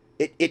make,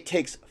 it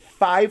takes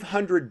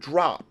 500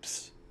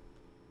 drops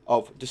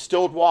of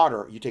distilled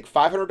water. You take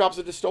 500 drops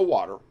of distilled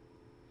water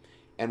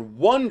and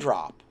 1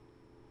 drop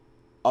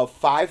of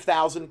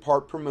 5,000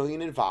 part per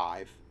million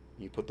Envive.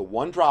 You put the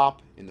 1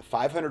 drop in the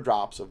 500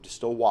 drops of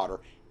distilled water,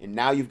 and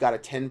now you've got a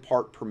 10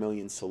 part per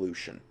million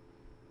solution.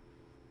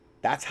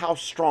 That's how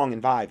strong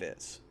Envive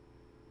is.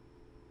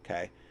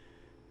 Okay.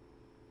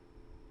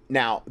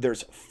 Now,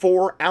 there's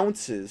 4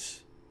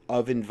 ounces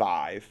of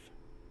Envive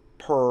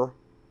per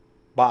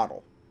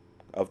bottle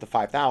of the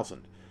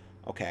 5,000.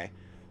 Okay.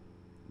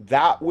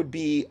 That would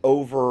be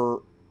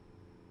over,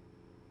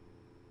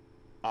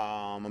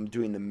 I'm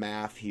doing the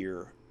math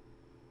here,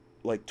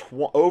 like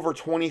over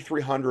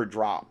 2,300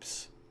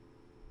 drops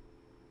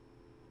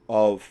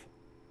of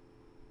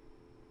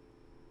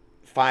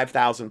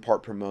 5,000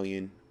 part per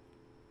million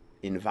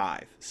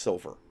Envive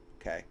silver.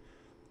 Okay,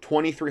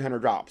 2,300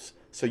 drops.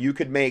 So you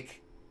could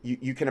make,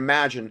 you can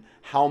imagine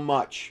how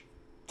much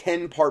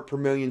 10 part per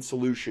million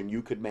solution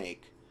you could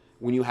make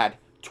when you had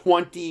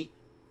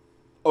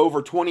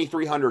over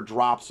 2,300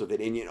 drops of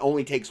it, and it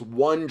only takes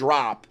 1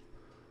 drop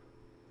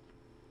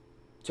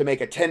to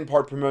make a 10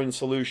 part per million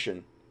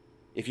solution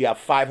if you have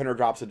 500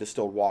 drops of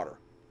distilled water.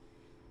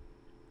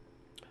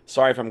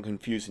 Sorry if I'm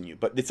confusing you,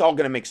 but it's all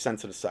going to make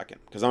sense in a second,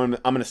 because I'm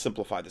going to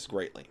simplify this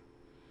greatly.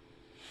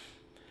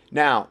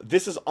 Now,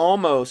 this is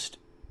almost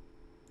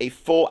a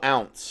full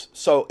ounce.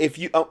 So if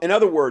you, in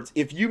other words,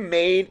 if you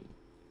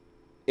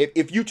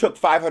took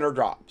 500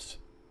 drops,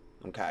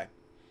 okay,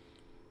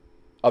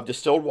 of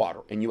distilled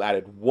water, and you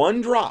added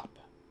 1 drop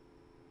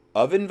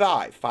of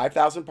Envive,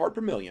 5,000 part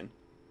per million,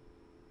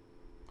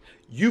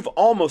 you've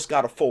almost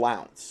got a full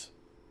ounce.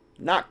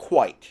 Not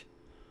quite,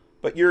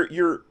 but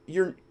you're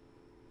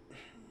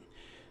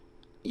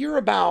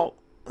about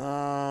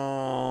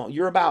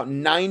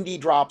 90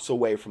 drops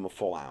away from a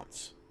full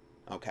ounce.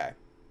 Okay.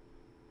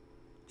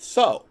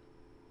 So,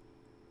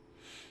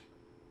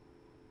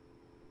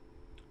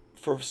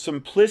 for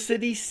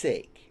simplicity's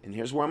sake, and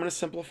here's where I'm going to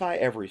simplify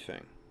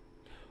everything.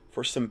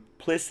 For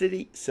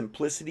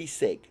simplicity's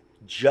sake,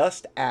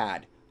 just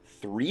add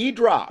 3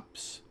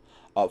 drops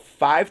of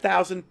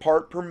 5,000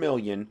 part per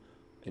million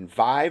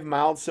Envive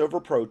mild silver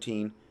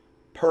protein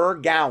per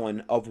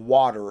gallon of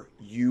water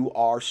you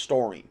are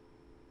storing.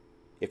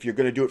 If you're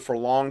going to do it for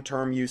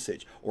long-term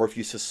usage, or if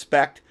you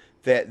suspect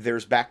that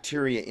there's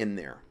bacteria in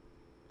there.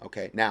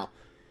 Okay, now,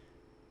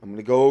 I'm going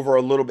to go over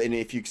a little bit, and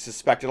if you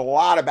suspected a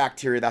lot of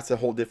bacteria, that's a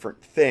whole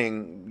different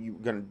thing. You're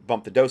going to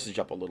bump the dosage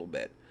up a little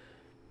bit.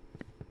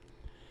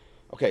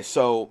 Okay,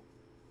 so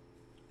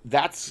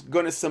that's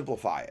going to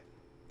simplify it.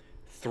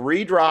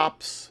 3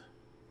 drops,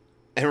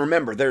 and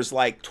remember, there's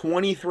like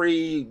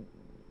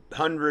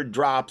 2,300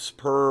 drops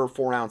per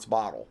 4-ounce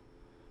bottle.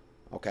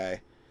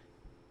 Okay.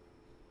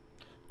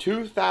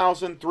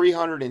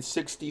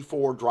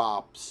 2,364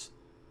 drops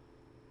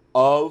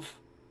of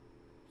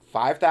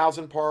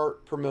 5,000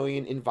 part per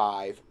million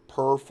Envive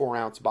per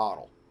 4-ounce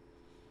bottle.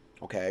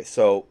 Okay,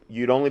 so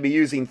you'd only be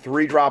using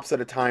 3 drops at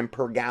a time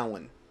per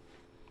gallon.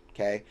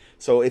 Okay,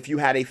 so if you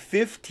had a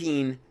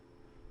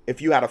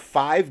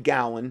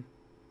 5-gallon,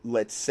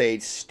 let's say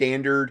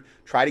standard,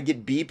 try to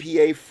get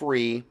BPA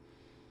free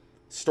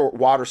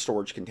water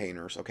storage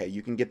containers. Okay,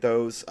 you can get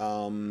those.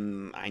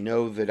 I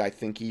know that I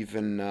think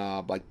even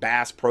like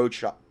Bass Pro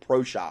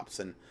Shops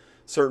and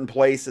certain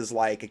places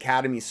like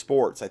Academy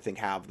Sports, I think,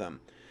 have them.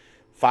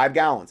 5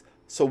 gallons.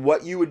 So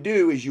what you would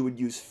do is you would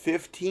use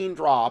 15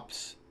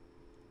 drops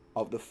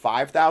of the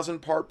 5,000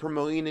 part per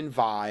million in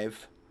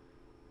Vive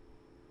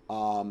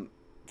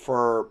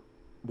for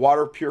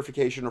water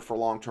purification or for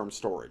long-term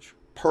storage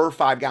per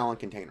 5 gallon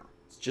container.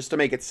 It's just to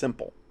make it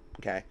simple.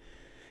 Okay.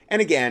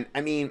 And again,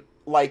 I mean,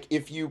 like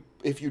if you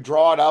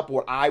draw it up,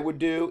 what I would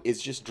do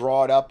is just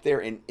draw it up there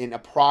and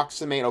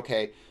approximate,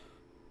 okay,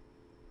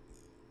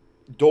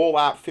 dole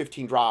out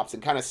 15 drops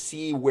and kind of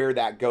see where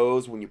that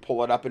goes when you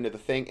pull it up into the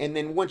thing. And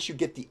then once you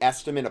get the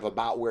estimate of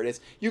about where it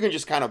is, you can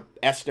just kind of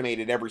estimate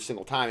it every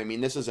single time. I mean,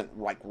 this isn't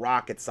like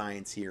rocket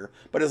science here,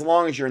 but as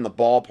long as you're in the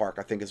ballpark,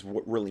 I think is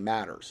what really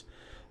matters.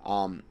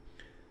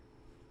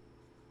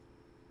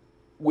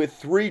 With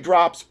 3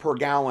 drops per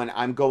gallon,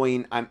 I'm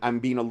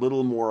being a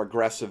little more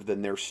aggressive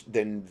than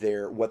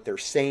what they're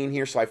saying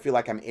here. So I feel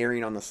like I'm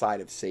erring on the side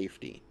of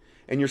safety.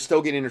 And you're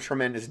still getting a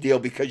tremendous deal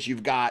because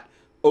you've got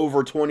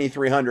over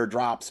 2,300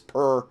 drops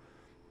per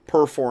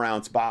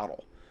 4-ounce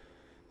bottle.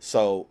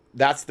 So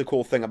that's the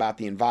cool thing about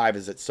the Envive,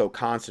 is it's so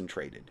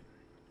concentrated.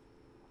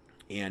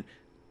 And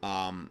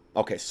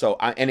okay, so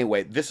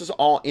anyway, this is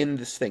all in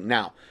this thing.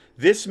 Now,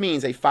 this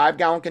means a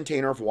 5-gallon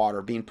container of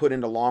water being put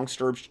into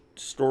long-term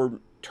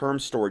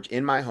storage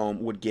in my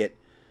home would get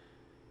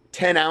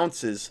 10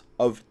 ounces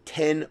of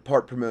 10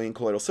 part per million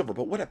colloidal silver.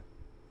 But what a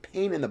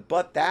pain in the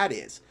butt that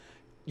is.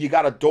 You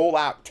got to dole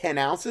out 10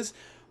 ounces?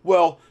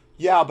 Well,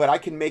 yeah, but I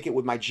can make it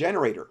with my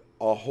generator.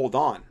 Oh, hold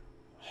on.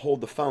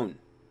 Hold the phone.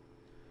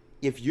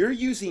 If you're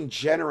using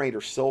generator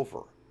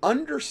silver,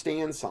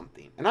 understand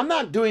something. And I'm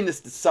not doing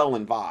this to sell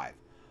Envive.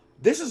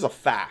 This is a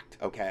fact,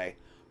 okay?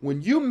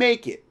 When you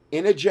make it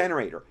in a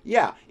generator,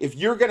 yeah, if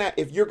you're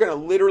gonna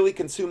literally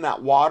consume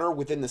that water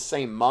within the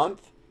same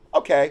month,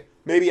 okay,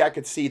 maybe I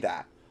could see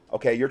that.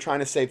 Okay, you're trying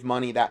to save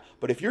money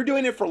but if you're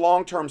doing it for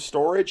long-term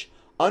storage,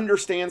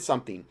 understand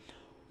something.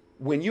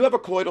 When you have a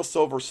colloidal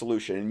silver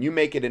solution and you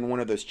make it in one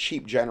of those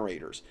cheap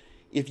generators,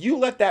 if you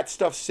let that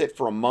stuff sit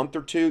for a month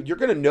or two, you're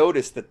going to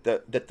notice that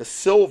the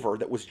silver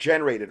that was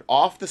generated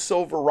off the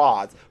silver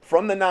rods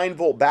from the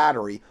 9-volt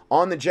battery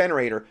on the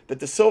generator,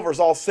 that the silver is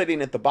all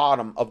sitting at the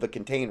bottom of the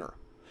container.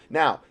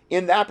 Now,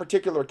 in that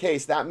particular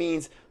case, that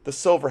means the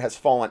silver has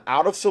fallen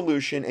out of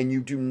solution and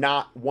you do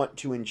not want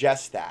to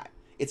ingest that.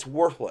 It's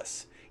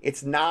worthless.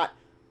 It's not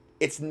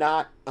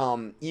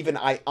even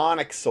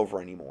ionic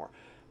silver anymore.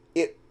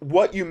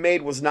 What you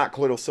made was not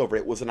colloidal silver.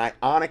 It was an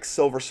ionic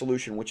silver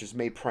solution, which is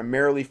made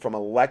primarily from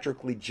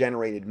electrically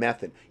generated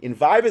method.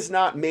 Envive is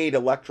not made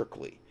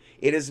electrically.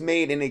 It is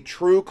made in a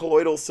true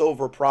colloidal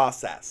silver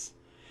process.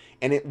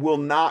 And it will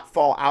not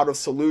fall out of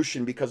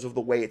solution because of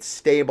the way it's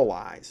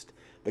stabilized.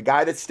 The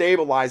guy that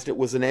stabilized it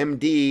was an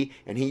MD,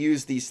 and he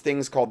used these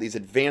things called these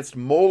advanced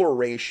molar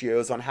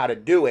ratios on how to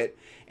do it.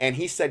 And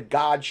he said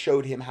God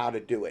showed him how to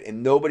do it.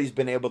 And nobody's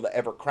been able to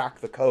ever crack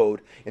the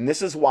code. And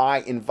this is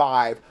why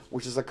Envive,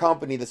 which is a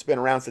company that's been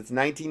around since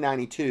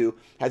 1992,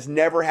 has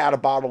never had a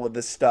bottle of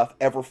this stuff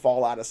ever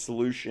fall out of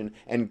solution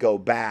and go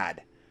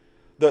bad.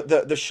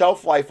 The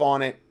shelf life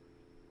on it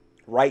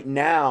right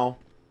now,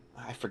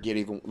 I forget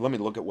even, let me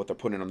look at what they're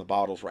putting on the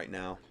bottles right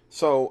now.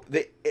 So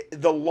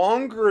the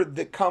longer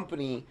the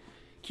company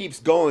keeps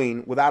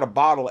going without a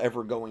bottle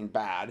ever going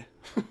bad,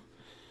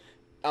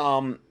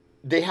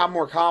 they have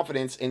more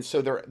confidence, and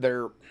so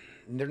they're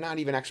not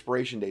even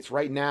expiration dates.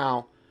 Right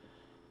now,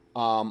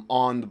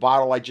 on the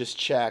bottle I just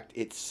checked,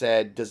 it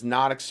said does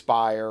not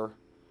expire,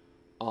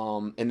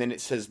 and then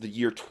it says the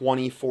year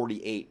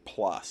 2048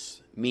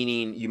 plus,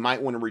 meaning you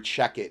might want to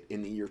recheck it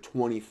in the year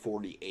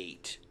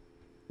 2048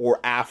 or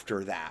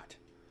after that.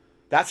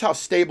 That's how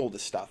stable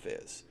this stuff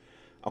is.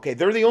 Okay,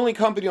 they're the only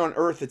company on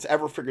earth that's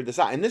ever figured this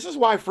out. And this is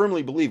why I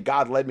firmly believe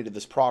God led me to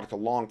this product a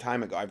long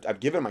time ago. I've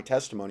given my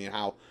testimony on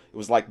how it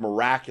was like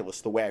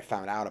miraculous the way I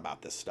found out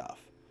about this stuff.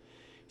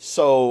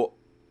 So,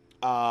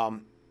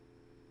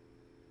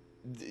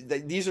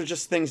 these are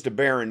just things to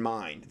bear in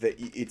mind, that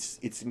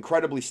it's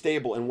incredibly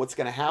stable. And what's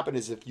going to happen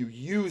is if you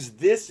use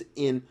this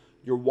in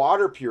your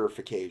water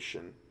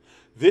purification,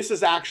 this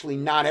is actually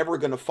not ever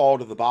going to fall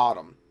to the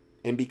bottom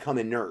and become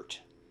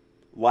inert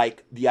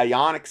like the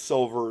ionic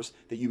silvers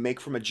that you make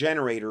from a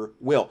generator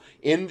will.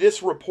 In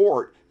this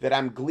report that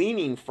I'm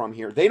gleaning from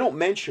here, they don't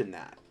mention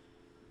that.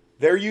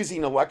 They're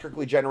using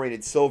electrically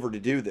generated silver to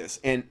do this.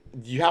 And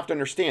you have to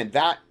understand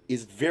that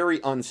is very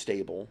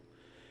unstable.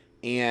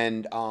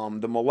 And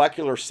the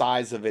molecular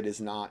size of it is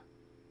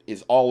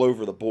all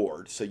over the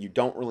board. So you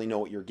don't really know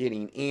what you're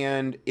getting.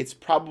 And it's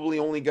probably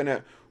only going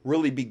to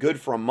really be good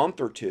for a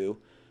month or two,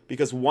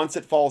 because once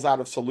it falls out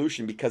of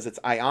solution, because it's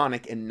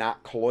ionic and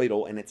not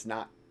colloidal and it's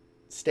not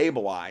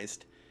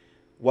stabilized,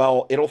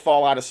 well, it'll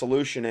fall out of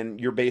solution and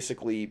you're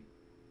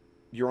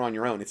on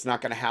your own. It's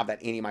not going to have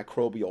that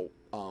antimicrobial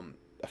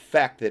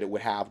effect that it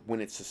would have when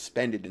it's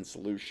suspended in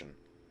solution.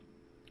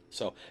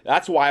 So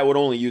that's why I would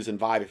only use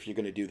Envive if you're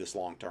going to do this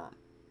long term.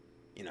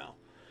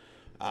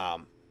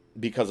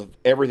 because of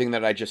everything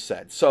that I just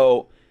said.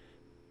 So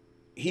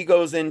he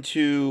goes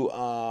into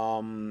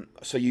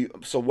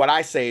so what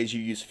I say is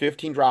you use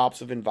 15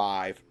 drops of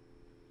Envive,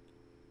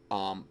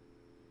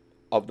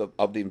 of the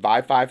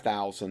Envive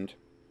 5000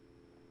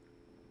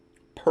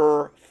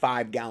 per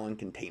 5-gallon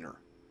container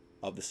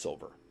of the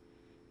silver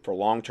for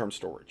long-term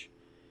storage.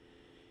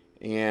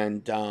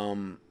 And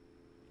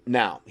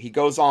now he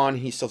goes on,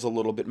 he says a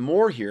little bit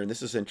more here, and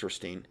this is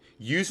interesting.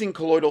 Using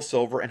colloidal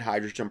silver and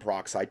hydrogen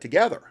peroxide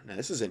together. Now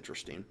this is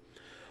interesting.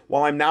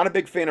 While I'm not a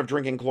big fan of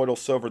drinking colloidal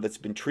silver that's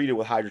been treated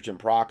with hydrogen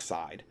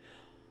peroxide,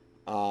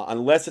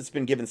 unless it's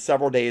been given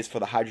several days for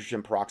the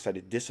hydrogen peroxide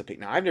to dissipate.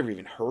 Now, I've never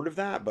even heard of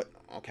that, but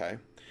okay.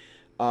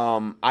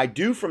 I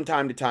do from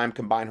time to time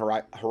combine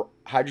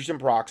hydrogen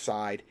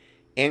peroxide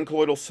and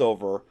colloidal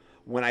silver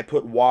when I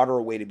put water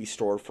away to be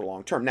stored for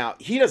long term. Now,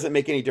 he doesn't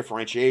make any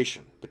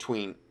differentiation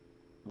between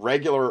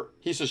regular,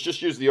 he says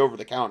just use the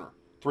over-the-counter,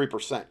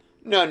 3%.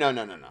 No.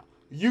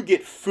 You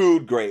get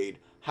food grade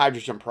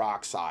hydrogen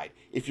peroxide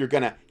if you're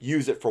going to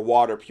use it for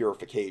water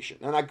purification.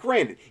 Now,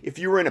 granted, if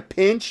you were in a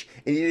pinch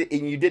and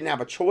you didn't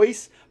have a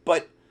choice,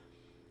 but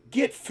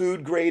get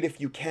food grade if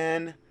you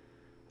can.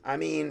 I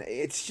mean,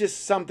 it's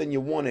just something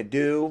you want to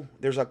do.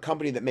 There's a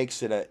company that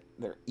makes it,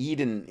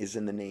 Eden is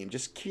in the name.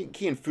 Just key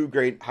in food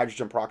grade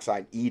hydrogen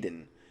peroxide,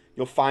 Eden.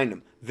 You'll find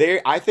them.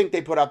 I think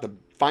they put out the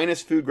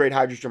finest food grade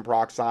hydrogen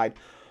peroxide.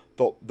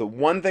 The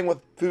one thing with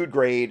food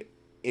grade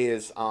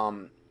is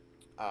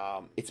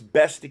it's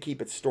best to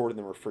keep it stored in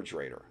the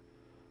refrigerator.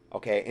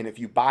 Okay, and if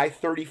you buy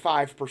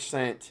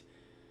 35%,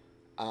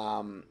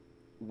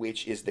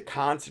 which is the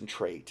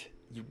concentrate,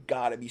 you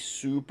gotta be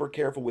super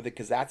careful with it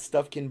because that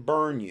stuff can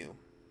burn you.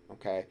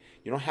 Okay,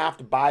 you don't have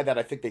to buy that.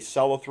 I think they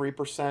sell a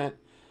 3%.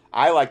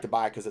 I like to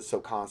buy it because it's so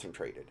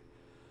concentrated.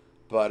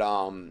 But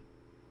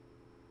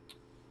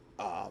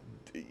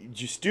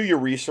just do your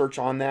research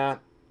on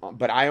that.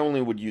 But I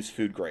only would use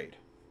food grade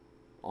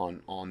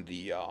on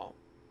the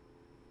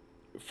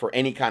for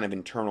any kind of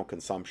internal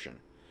consumption.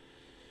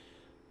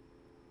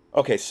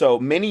 Okay, so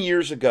many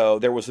years ago,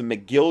 there was a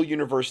McGill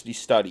University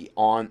study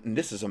on, and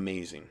this is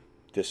amazing,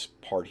 this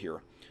part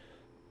here.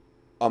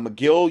 A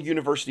McGill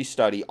University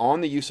study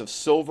on the use of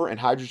silver and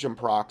hydrogen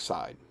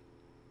peroxide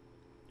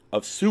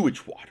of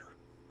sewage water.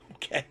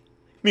 Okay? I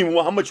mean,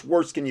 well, how much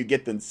worse can you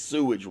get than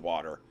sewage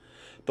water?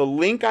 The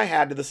link I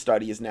had to the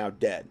study is now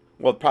dead.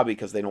 Well, probably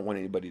because they don't want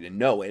anybody to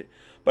know it.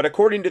 But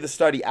according to the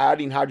study,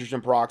 adding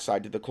hydrogen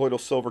peroxide to the colloidal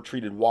silver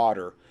treated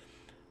water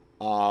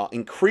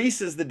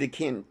increases the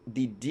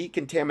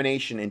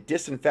decontamination and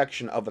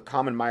disinfection of the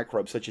common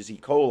microbes such as E.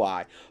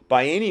 coli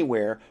by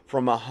anywhere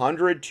from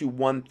 100 to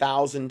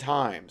 1,000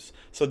 times.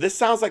 So this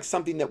sounds like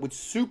something that would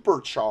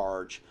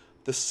supercharge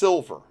the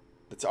silver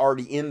that's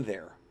already in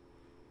there.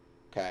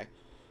 Okay.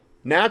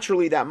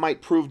 Naturally, that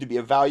might prove to be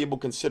a valuable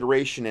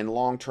consideration in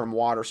long-term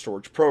water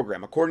storage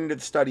program. According to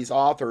the study's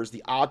authors,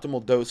 the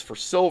optimal dose for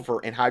silver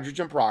and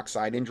hydrogen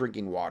peroxide in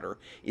drinking water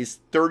is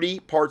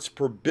 30 parts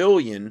per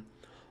billion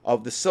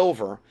of the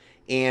silver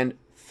and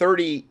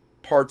 30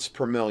 parts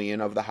per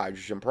million of the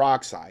hydrogen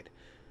peroxide.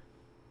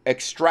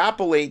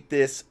 Extrapolate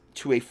this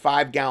to a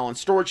 5-gallon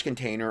storage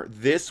container.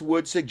 This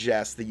would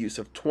suggest the use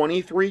of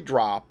 23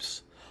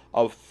 drops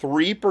of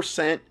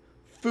 3%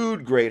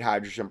 food-grade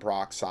hydrogen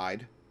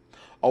peroxide,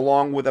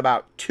 along with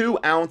about 2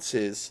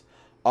 ounces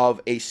of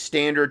a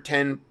standard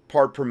 10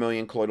 part per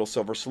million colloidal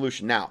silver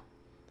solution. Now,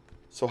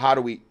 so how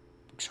do we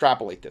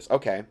extrapolate this?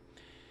 Okay.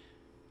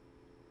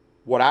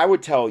 What I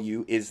would tell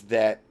you is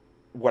that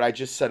what I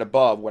just said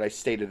above, what I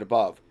stated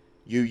above,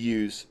 you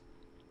use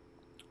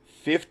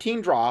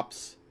 15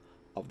 drops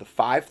of the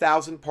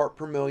 5,000 part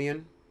per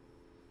million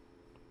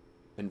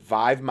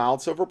Envive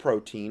mild silver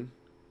protein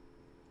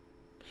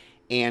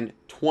and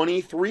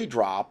 23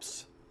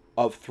 drops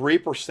of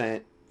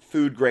 3%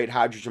 food grade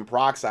hydrogen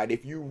peroxide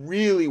if you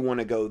really want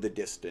to go the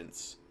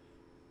distance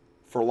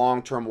for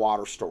long-term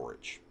water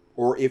storage,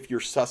 or if you're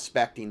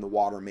suspecting the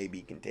water may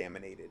be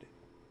contaminated.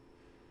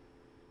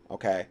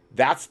 Okay,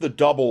 that's the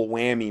double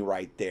whammy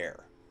right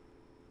there.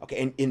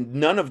 Okay, and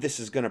none of this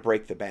is going to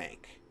break the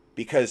bank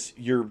because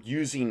you're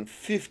using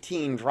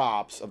 15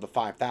 drops of the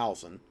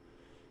 5,000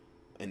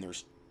 and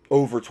there's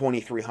over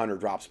 2,300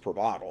 drops per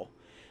bottle.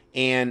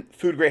 And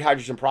food grade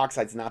hydrogen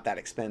peroxide is not that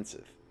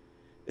expensive.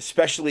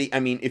 Especially, I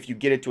mean, if you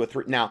get it to a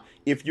 3. Now,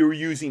 if you're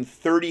using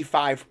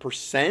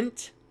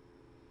 35%,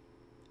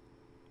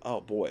 oh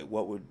boy,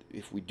 what would,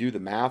 if we do the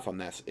math on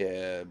this,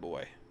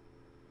 boy.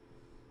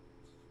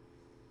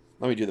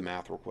 Let me do the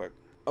math real quick.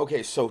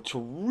 Okay, so to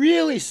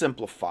really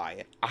simplify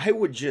it, I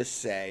would just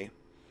say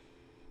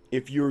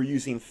if you're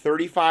using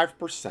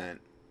 35%,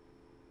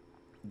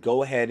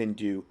 go ahead and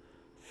do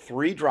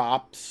 3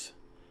 drops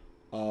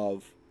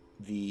of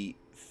the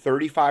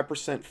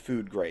 35%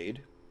 food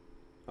grade,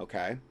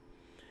 okay,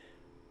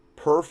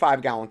 per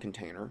 5-gallon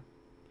container,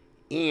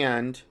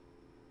 and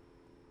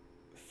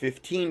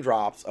 15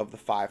 drops of the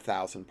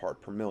 5,000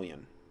 part per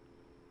million.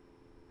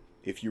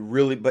 If you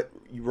really, but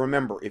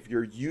remember, if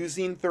you're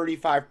using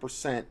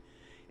 35%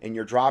 and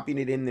you're dropping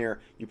it in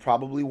there, you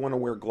probably want to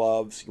wear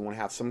gloves. You want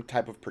to have some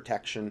type of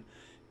protection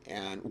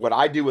And what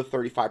I do with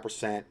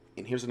 35%,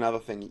 and here's another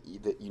thing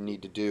that you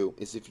need to do,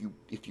 is if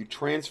you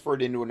transfer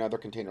it into another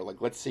container,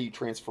 like let's say you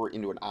transfer it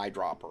into an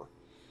eyedropper,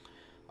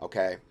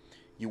 okay?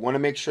 You want to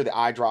make sure the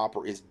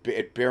eyedropper is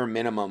at bare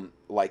minimum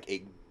like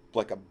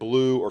a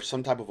blue or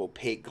some type of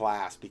opaque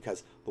glass,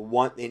 because the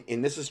one,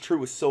 and this is true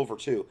with silver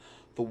too,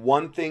 the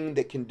one thing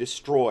that can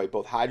destroy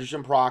both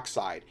hydrogen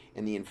peroxide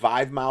and the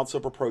Envive mild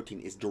silver protein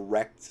is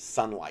direct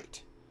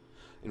sunlight.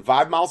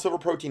 Envive mild silver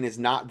protein is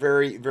not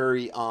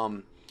very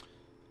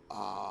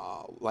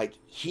like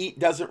heat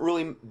doesn't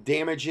really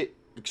damage it,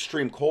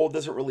 extreme cold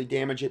doesn't really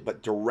damage it,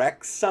 but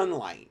direct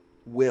sunlight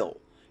will.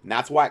 And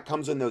that's why it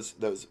comes in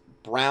those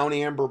brown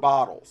amber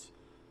bottles.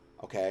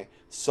 Okay?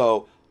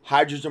 So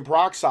hydrogen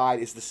peroxide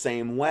is the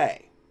same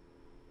way.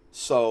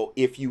 So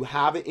if you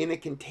have it in a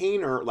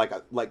container, like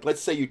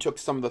let's say you took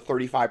some of the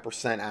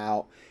 35%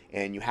 out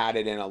and you had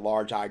it in a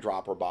large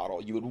eyedropper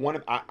bottle, you would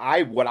want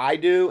to, what I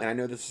do, and I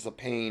know this is a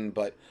pain,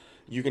 but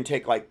you can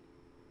take like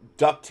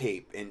duct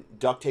tape and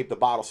duct tape the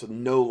bottle so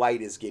no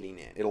light is getting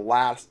in. It'll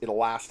last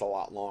a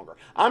lot longer.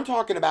 I'm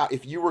talking about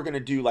if you were going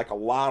to do like a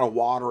lot of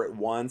water at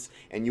once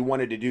and you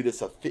wanted to do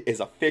this as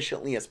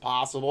efficiently as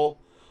possible,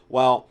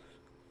 well,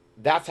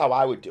 that's how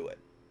I would do it.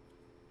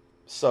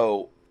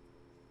 So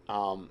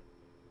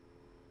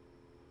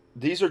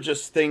these are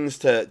just things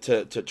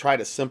to try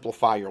to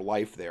simplify your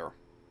life there.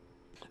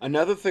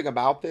 Another thing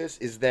about this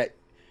is that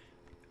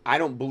I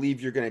don't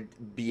believe you're going to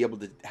be able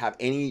to have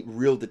any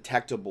real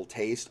detectable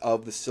taste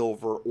of the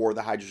silver or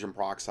the hydrogen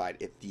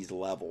peroxide at these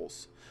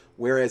levels.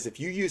 Whereas if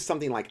you use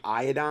something like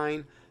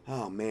iodine,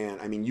 oh man,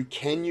 I mean, you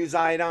can use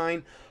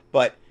iodine,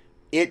 but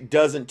it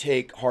doesn't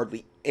take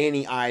hardly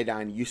any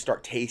iodine. You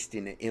start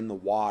tasting it in the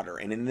water,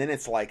 and then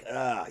it's like,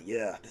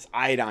 yeah, this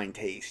iodine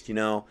taste,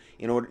 now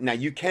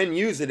you can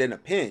use it in a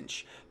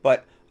pinch,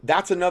 but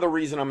that's another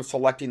reason I'm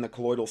selecting the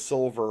colloidal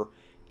silver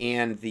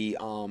and the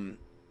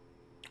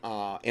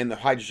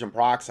hydrogen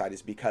peroxide,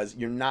 is because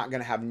you're not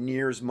going to have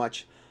near as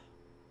much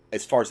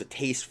as far as the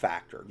taste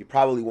factor. You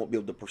probably won't be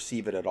able to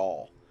perceive it at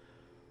all.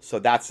 So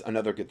that's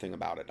another good thing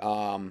about it.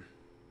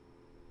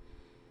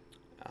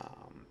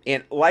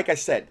 And like I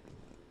said,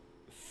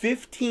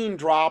 15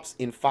 drops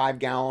in 5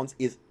 gallons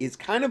is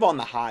kind of on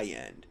the high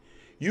end.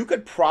 You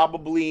could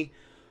probably,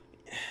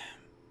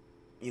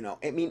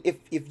 I mean, if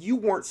you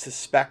weren't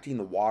suspecting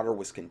the water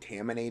was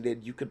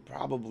contaminated, you could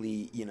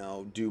probably,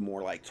 do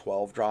more like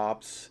 12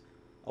 drops,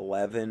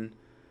 11.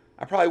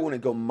 I probably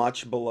wouldn't go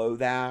much below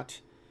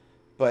that,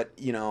 but,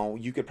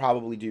 you could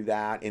probably do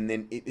that. And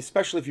then,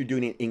 especially if you're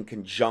doing it in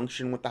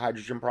conjunction with the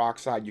hydrogen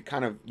peroxide,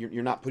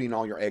 you're not putting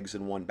all your eggs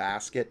in one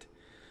basket.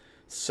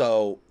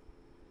 So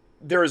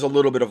there is a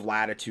little bit of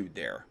latitude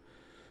there.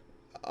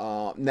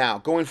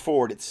 Now, going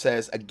forward, it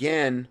says,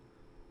 again,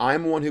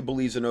 I'm one who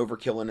believes in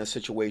overkill in a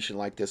situation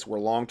like this where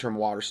long-term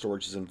water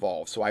storage is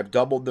involved. So I've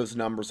doubled those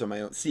numbers on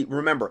my own. See,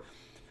 remember,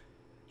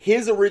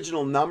 his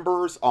original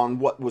numbers on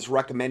what was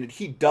recommended,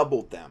 he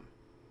doubled them.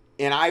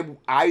 And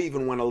I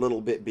even went a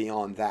little bit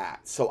beyond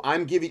that. So I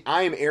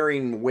am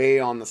erring way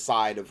on the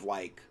side of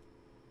like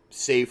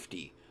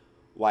safety,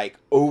 like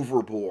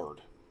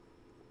overboard.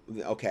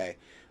 Okay.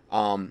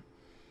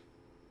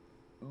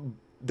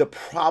 The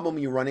problem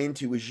you run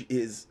into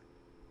is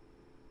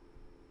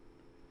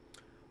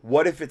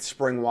what if it's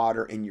spring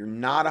water and you're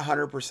not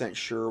 100%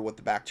 sure what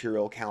the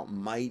bacterial count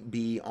might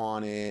be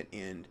on it,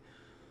 and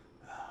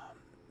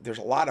there's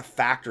a lot of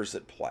factors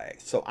at play.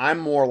 So I'm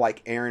more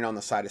like erring on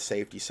the side of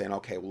safety, saying,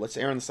 okay, well, let's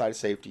err on the side of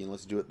safety and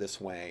let's do it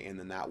this way, and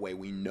then that way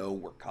we know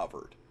we're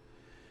covered.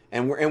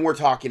 And we're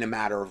talking a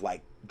matter of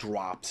like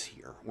drops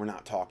here. We're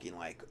not talking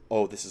like,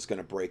 oh, this is going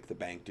to break the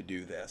bank to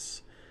do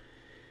this.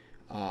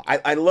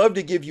 I love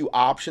to give you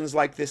options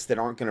like this that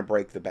aren't going to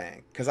break the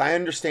bank, because I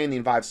understand the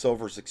Envive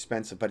Silver is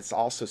expensive, but it's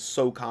also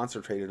so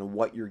concentrated, and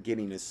what you're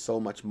getting is so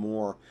much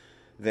more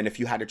than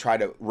if you had to try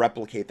to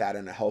replicate that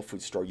in a health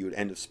food store. You would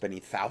end up spending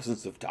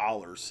thousands of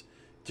dollars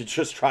to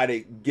just try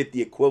to get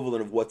the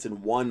equivalent of what's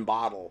in one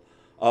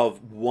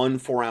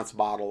 4-ounce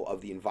bottle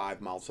of the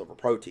Envive mild silver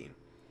protein.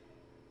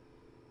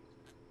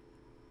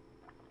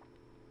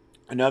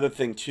 Another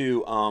thing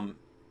too,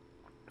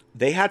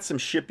 they had some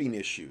shipping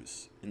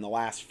issues in the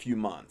last few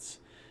months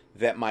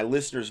that my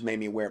listeners made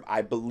me aware of.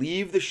 I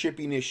believe the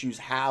shipping issues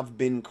have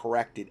been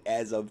corrected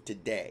as of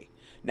today.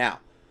 Now,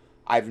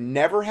 I've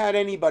never had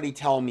anybody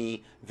tell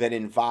me that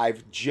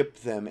Envive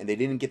gypped them and they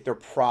didn't get their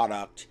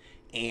product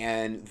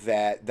and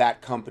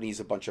that company's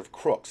a bunch of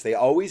crooks. They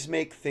always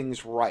make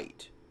things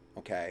right,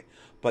 okay?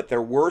 But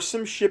there were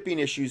some shipping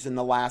issues in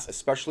the last,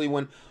 especially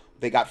when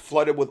they got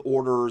flooded with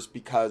orders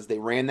because they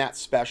ran that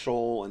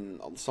special,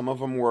 and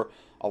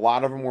a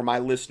lot of them were my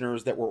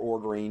listeners that were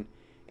ordering.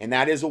 And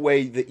that is a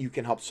way that you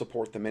can help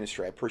support the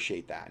ministry. I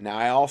appreciate that. Now,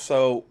 I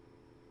also,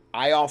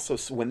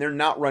 when they're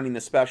not running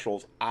the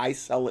specials, I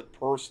sell it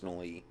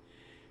personally,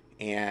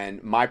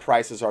 and my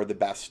prices are the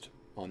best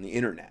on the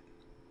internet.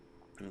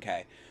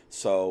 Okay,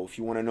 so if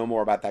you want to know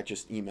more about that,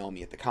 just email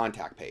me at the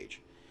contact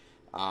page.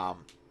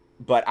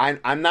 But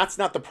that's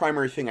not the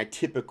primary thing I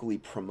typically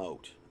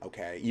promote.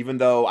 Okay, even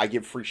though I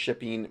give free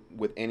shipping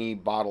with any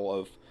bottle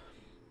of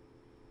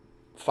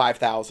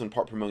 5,000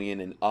 part per million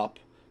and up.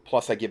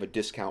 Plus, I give a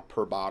discount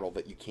per bottle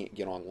that you can't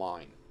get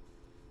online.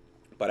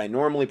 But I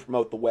normally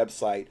promote the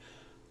website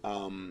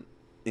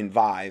in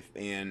Vive,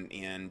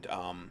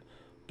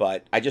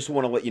 but I just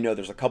want to let you know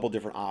there's a couple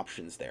different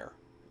options there.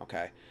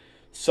 Okay,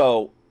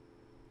 so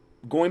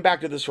going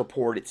back to this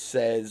report, it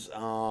says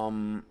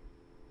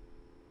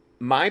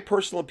my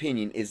personal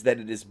opinion is that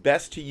it is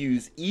best to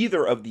use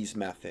either of these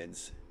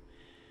methods,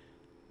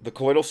 the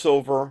colloidal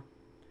silver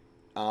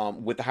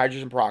with the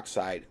hydrogen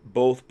peroxide,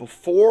 both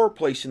before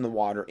placing the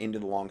water into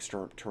the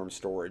long-term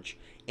storage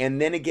and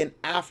then again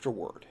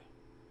afterward.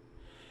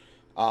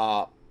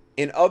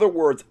 In other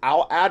words,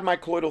 I'll add my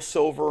colloidal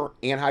silver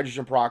and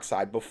hydrogen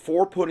peroxide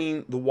before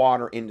putting the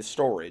water into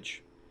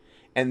storage,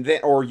 and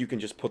then, or you can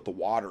just put the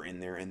water in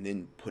there and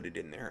then put it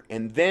in there.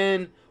 And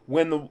then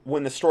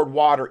when the stored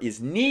water is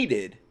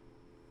needed,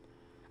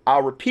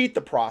 I'll repeat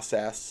the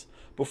process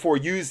before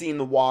using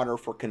the water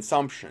for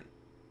consumption,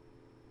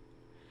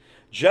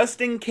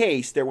 just in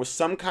case there was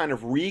some kind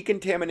of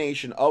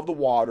recontamination of the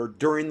water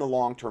during the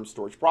long-term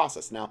storage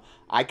process. Now,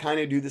 I kind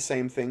of do the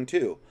same thing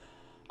too.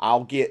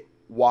 I'll get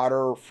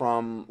water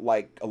from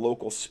like a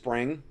local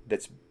spring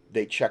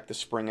they check the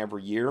spring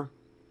every year,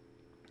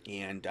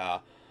 and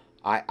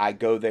I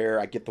go there,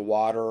 I get the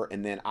water,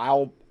 and then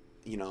I'll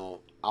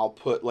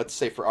put, let's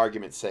say for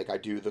argument's sake, I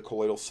do the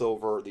colloidal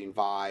silver, the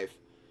Envive,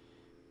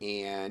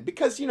 and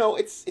because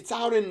it's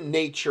out in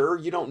nature,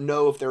 you don't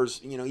know if there's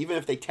even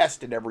if they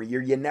test it every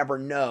year, you never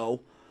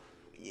know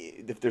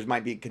if there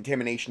might be a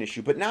contamination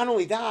issue. But not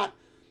only that,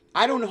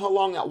 I don't know how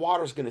long that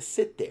water is going to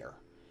sit there.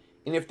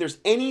 And if there's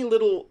any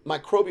little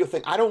microbial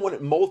thing, I don't want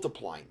it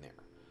multiplying there.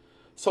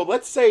 So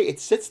let's say it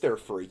sits there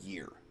for a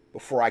year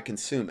before I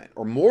consume it,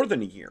 or more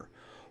than a year.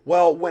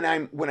 Well, when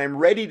I'm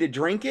ready to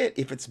drink it,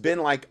 if it's been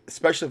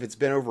especially if it's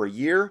been over a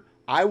year,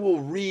 I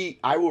will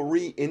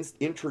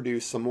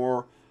reintroduce some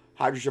more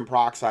hydrogen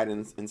peroxide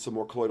and some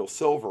more colloidal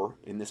silver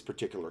in this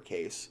particular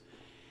case,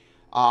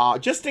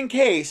 just in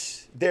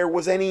case there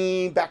was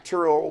any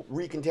bacterial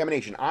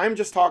recontamination. I'm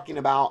just talking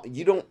about,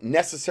 you don't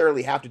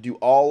necessarily have to do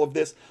all of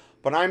this,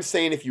 but I'm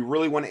saying if you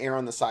really want to err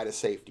on the side of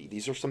safety,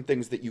 these are some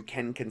things that you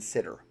can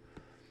consider.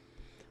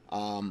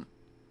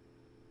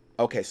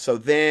 Okay, so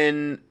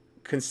then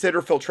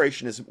consider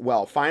filtration as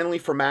well. Finally,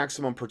 for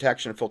maximum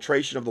protection,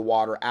 filtration of the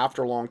water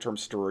after long-term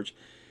storage,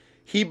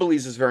 he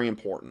believes is very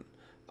important.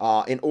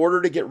 In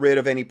order to get rid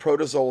of any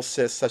protozoal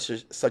cysts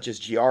such as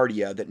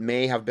Giardia that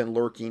may have been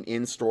lurking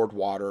in stored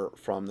water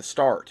from the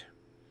start.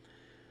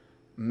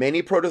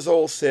 Many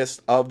protozoal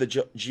cysts of the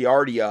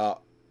Giardia,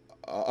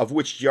 of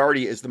which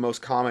Giardia is the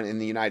most common in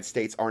the United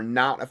States, are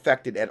not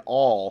affected at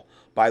all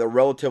by the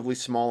relatively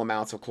small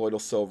amounts of colloidal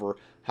silver,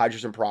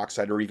 hydrogen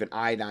peroxide, or even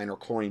iodine or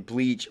chlorine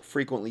bleach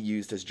frequently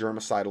used as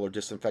germicidal or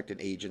disinfectant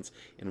agents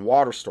in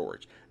water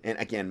storage. And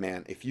again,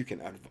 man, if you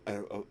can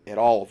at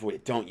all avoid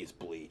it, don't use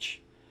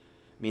bleach.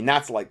 I mean,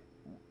 that's like,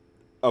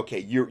 okay,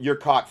 you're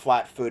caught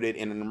flat-footed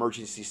in an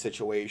emergency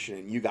situation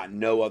and you got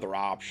no other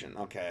option.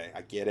 Okay,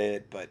 I get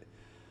it,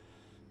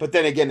 but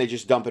then again, they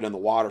just dump it in the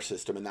water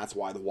system, and that's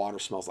why the water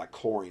smells like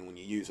chlorine when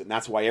you use it. And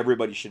that's why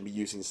everybody should be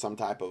using some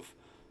type of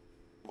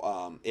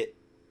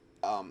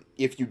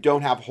if you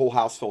don't have whole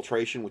house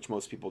filtration, which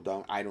most people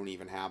don't, I don't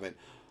even have it,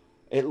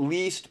 at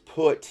least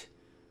put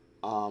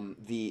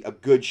a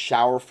good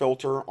shower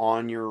filter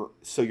on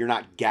so you're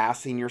not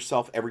gassing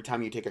yourself every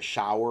time you take a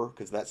shower,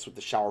 because that's what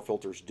the shower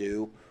filters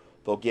do.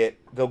 They'll get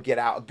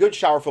out, a good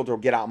shower filter will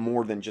get out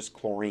more than just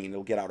chlorine.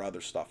 It'll get out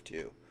other stuff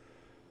too.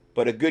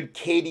 But a good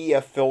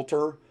KDF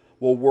filter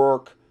will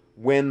work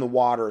when the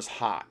water is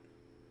hot.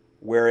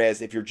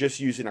 Whereas if you're just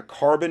using a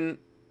carbon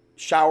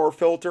shower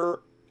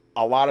filter,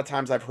 a lot of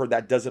times I've heard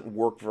that doesn't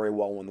work very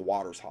well when the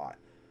water's hot.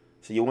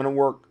 So you're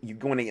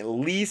going to at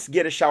least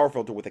get a shower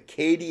filter with a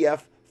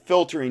KDF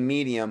filtering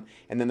medium,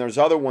 and then there's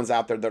other ones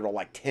out there that are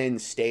like 10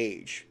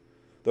 stage.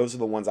 Those are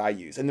the ones I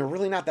use, and they're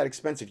really not that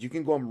expensive. You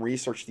can go and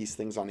research these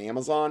things on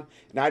Amazon,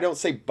 and I don't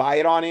say buy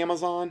it on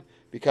Amazon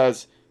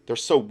because they're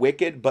so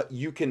wicked, but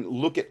you can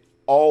look at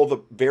all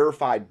the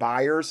verified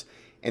buyers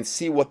and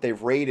see what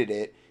they've rated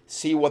it,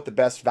 see what the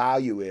best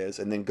value is,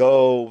 and then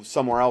go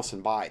somewhere else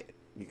and buy it.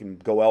 You can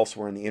go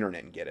elsewhere on the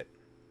internet and get it.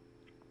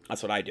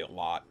 That's what I do a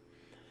lot.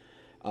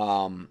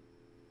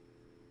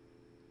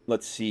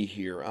 Let's see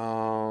here.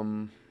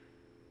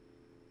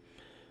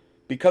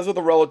 Because of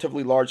the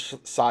relatively large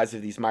size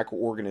of these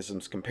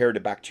microorganisms compared to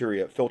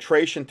bacteria,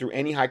 filtration through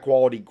any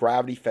high-quality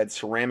gravity-fed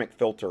ceramic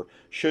filter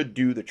should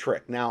do the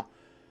trick. Now,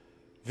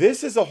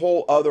 this is a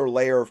whole other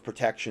layer of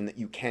protection that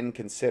you can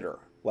consider.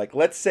 Like,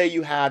 let's say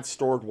you had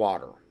stored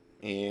water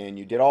and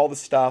you did all the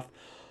stuff,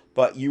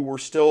 but you were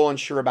still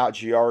unsure about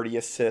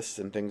Giardia cysts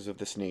and things of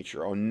this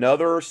nature.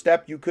 Another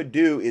step you could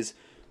do is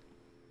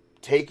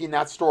taking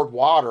that stored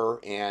water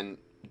and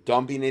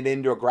dumping it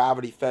into a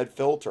gravity-fed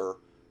filter,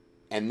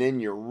 and then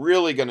you're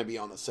really going to be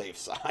on the safe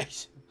side.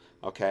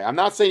 Okay, I'm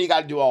not saying you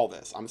got to do all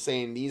this. I'm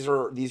saying these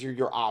are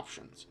your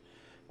options.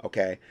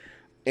 Okay,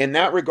 in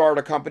that regard,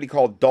 a company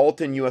called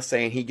Dalton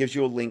USA, and he gives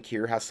you a link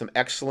here, has some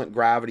excellent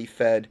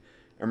gravity-fed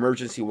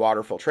emergency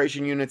water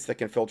filtration units that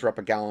can filter up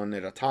a gallon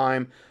at a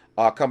time.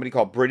 A company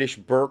called British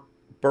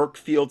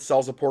Berkfield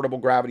sells a portable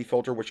gravity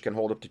filter which can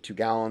hold up to 2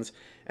 gallons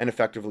and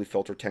effectively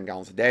filter 10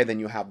 gallons a day. Then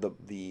you have the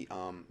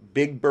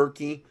Big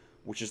Berkey,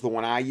 which is the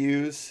one I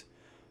use,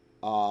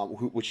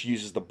 which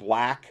uses the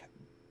black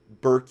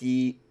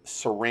Berkey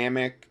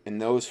ceramic,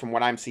 and those, from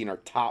what I'm seeing, are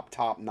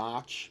top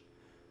notch.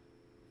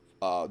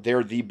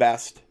 They're the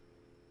best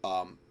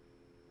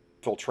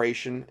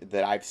filtration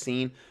that I've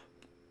seen.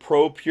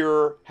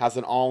 ProPure has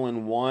an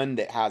all-in-one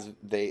that has,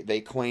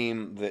 they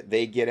claim that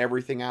they get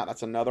everything out.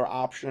 That's another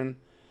option.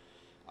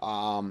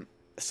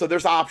 So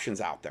there's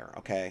options out there,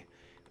 okay?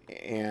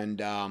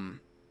 And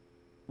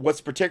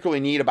what's particularly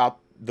neat about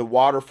the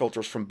water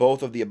filters from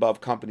both of the above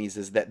companies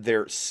is that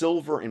they're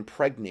silver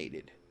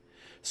impregnated,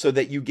 so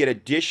that you get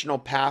additional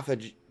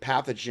pathogen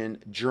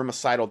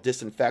germicidal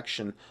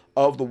disinfection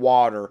of the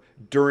water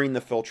during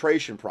the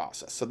filtration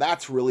process. So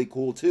that's really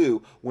cool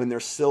too when they're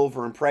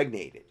silver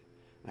impregnated.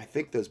 And I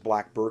think those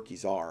black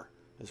Berkeys are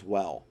as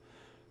well.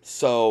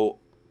 So,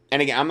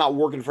 and again, I'm not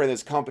working for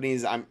those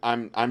companies.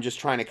 I'm just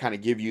trying to kind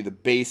of give you the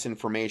base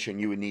information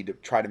you would need to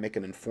try to make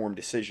an informed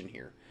decision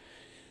here.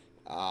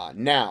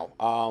 Now,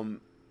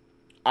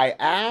 I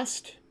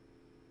asked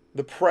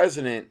the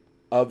president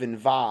of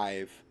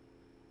Envive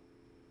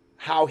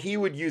how he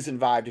would use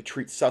Envive to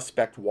treat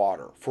suspect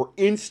water for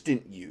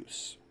instant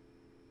use.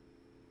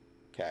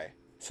 Okay,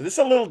 so this is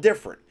a little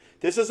different.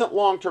 This isn't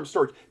long-term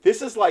storage.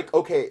 This is like,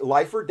 okay,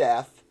 life or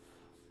death.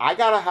 I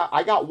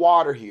got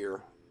water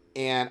here,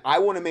 and I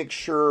want to make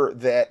sure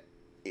that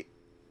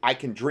I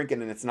can drink it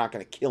and it's not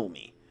going to kill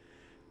me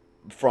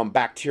from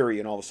bacteria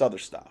and all this other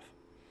stuff.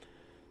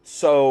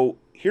 So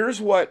here's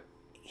what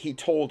he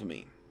told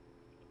me.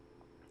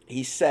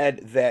 He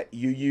said that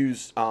you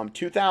use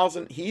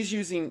 2,000. He's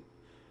using,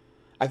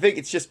 I think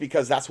it's just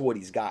because that's what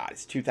he's got.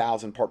 It's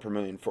 2,000 part per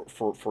million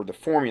for the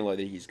formula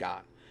that he's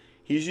got.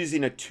 He's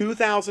using a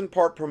 2,000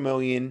 part per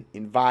million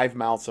Envive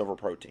mild silver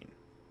protein.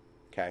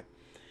 Okay.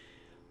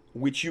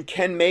 Which you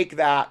can make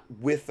that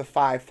with the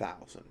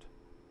 5,000.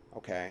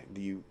 Okay.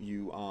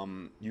 You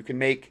can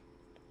make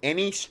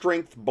any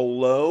strength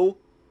below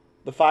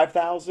the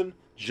 5,000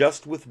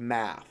 just with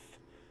math.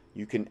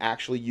 You can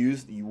actually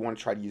use, you want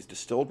to try to use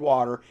distilled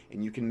water,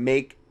 and you can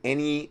make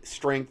any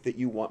strength that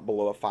you want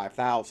below a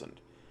 5,000.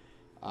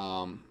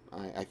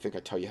 I think I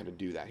tell you how to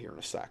do that here in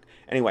a sec.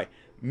 Anyway,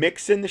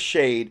 mix in the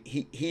shade.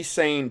 He's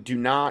saying do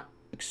not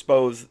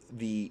expose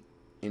the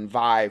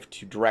Envive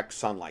to direct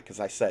sunlight,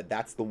 because I said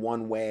that's the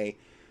one way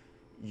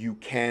you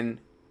can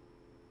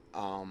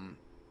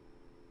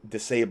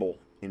disable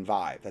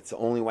Envive. That's the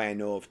only way I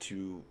know of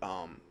to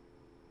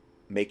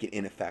make it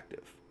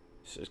ineffective.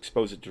 So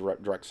expose it to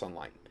direct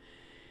sunlight.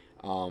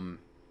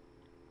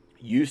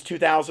 Use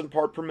 2,000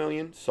 part per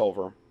million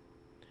silver.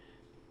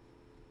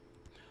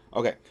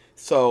 Okay,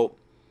 so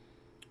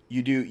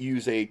you do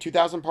use a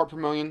 2,000 part per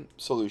million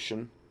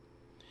solution.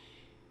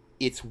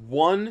 It's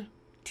 1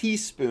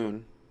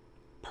 teaspoon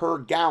per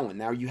gallon.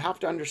 Now you have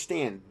to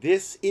understand,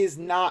 this is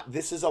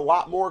a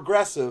lot more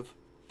aggressive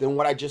than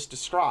what I just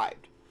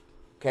described.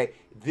 Okay,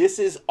 this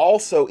is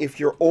also if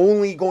you're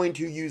only going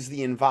to use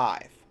the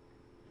Envive.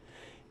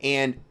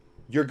 And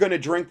you're going to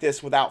drink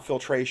this without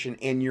filtration,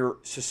 and you're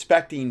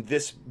suspecting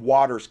this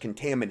water's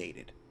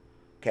contaminated.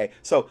 Okay,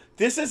 so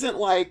this isn't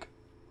like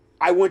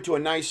I went to a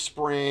nice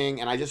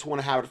spring and I just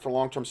want to have it for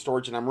long-term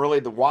storage, and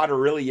the water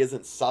really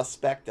isn't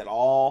suspect at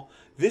all.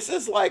 This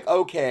is like,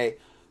 okay,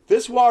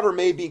 this water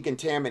may be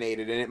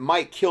contaminated and it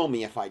might kill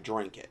me if I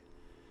drink it.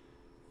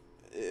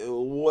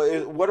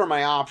 What are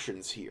my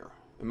options here?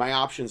 My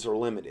options are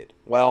limited.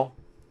 Well,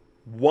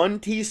 1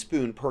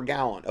 teaspoon per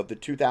gallon of the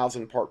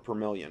 2,000 part per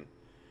million.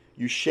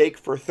 You shake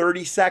for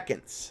 30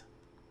 seconds.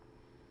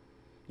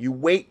 You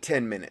wait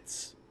 10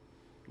 minutes.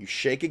 You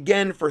shake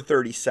again for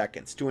 30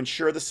 seconds to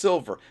ensure the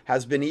silver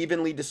has been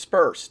evenly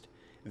dispersed.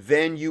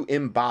 Then you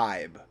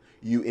imbibe.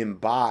 You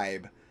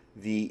imbibe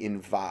the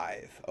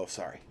Envive. Oh,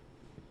 sorry.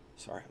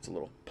 Sorry, it's a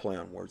little play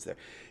on words there.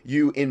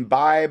 You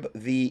imbibe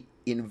the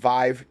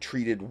Envive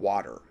treated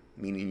water,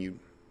 meaning you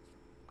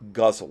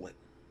guzzle it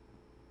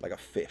like a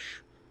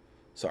fish.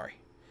 Sorry.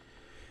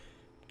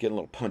 Getting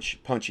a little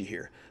punchy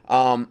here.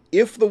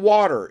 If the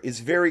water is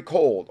very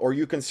cold, or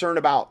you're concerned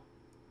about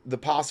the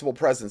possible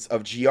presence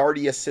of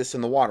Giardia cysts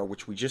in the water,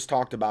 which we just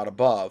talked about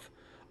above,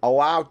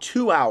 allow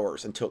 2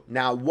 hours until...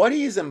 Now, what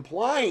he's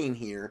implying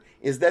here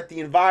is that the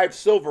Envive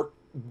silver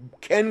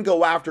can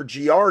go after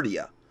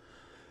Giardia.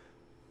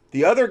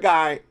 The other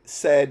guy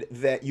said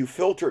that you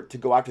filter it to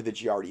go after the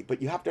Giardia,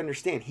 but you have to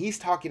understand, he's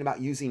talking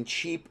about using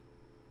cheap,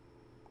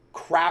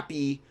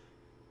 crappy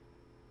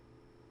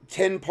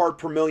 10 part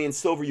per million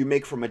silver you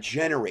make from a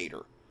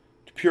generator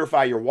to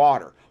purify your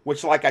water,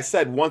 which, like I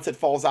said, once it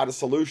falls out of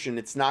solution,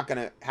 it's not going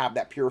to have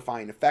that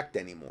purifying effect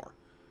anymore.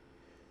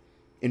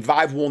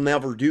 Envive will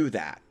never do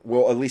that.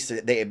 Well, at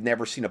least they have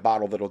never seen a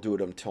bottle that'll do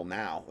it until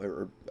now.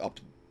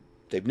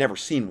 They've never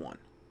seen one.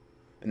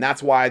 And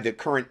that's why the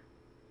current,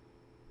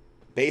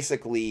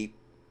 basically,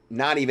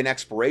 not even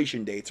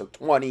expiration dates are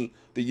the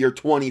year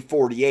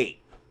 2048.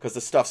 because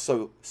the stuff's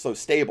so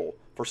stable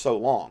for so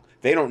long.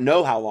 They don't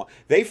know how long.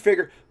 They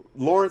figure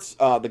Lawrence,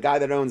 the guy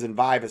that owns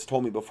Envive, has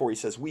told me before. He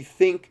says we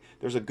think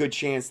there's a good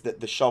chance that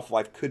the shelf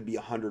life could be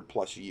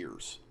 100+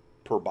 years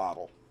per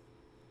bottle.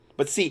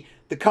 But see,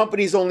 the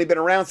company's only been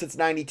around since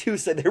 '92,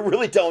 so they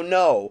really don't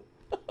know.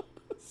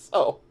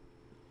 So,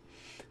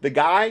 the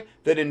guy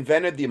that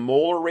invented the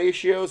molar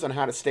ratios on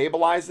how to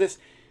stabilize this,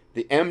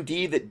 the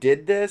MD that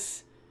did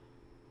this,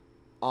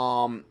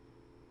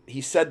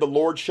 he said the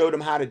Lord showed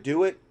him how to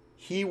do it.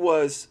 He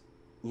was,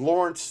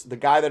 Lawrence, the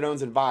guy that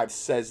owns Envive,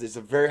 says there's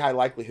a very high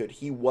likelihood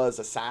he was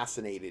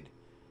assassinated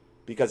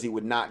because he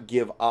would not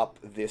give up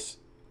this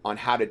on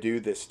how to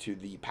do this to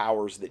the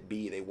powers that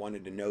be. They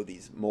wanted to know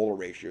these molar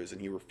ratios, and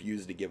he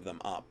refused to give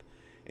them up.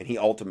 And he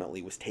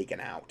ultimately was taken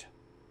out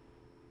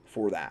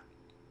for that.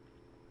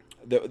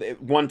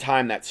 One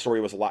time that story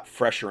was a lot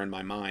fresher in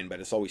my mind, but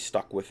it's always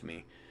stuck with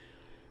me.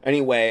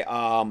 Anyway,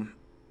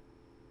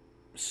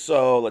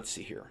 so let's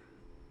see here.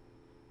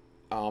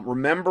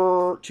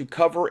 Remember to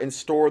cover and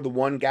store the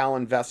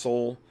 1-gallon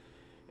vessel,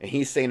 and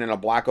he's saying in a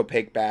black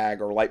opaque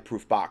bag or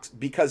light-proof box,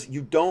 because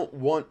you don't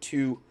want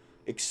to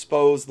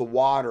expose the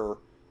water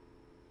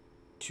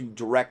to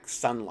direct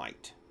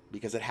sunlight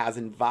because it has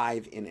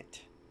Envive in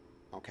it.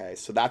 Okay,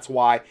 so that's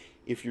why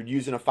if you're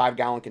using a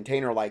 5-gallon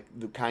container like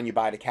the kind you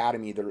buy at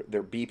Academy,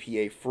 they're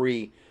BPA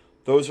free.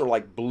 Those are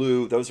like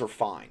blue. Those are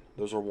fine.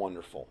 Those are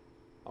wonderful.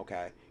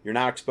 Okay, you're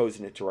not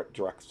exposing it to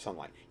direct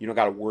sunlight. You don't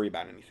got to worry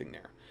about anything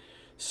there.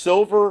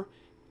 Silver,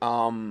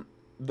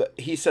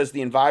 he says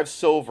the Envive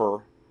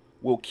Silver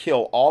will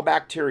kill all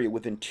bacteria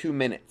within 2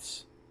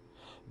 minutes,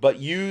 but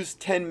use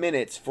 10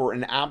 minutes for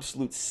an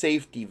absolute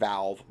safety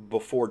valve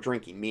before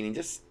drinking, meaning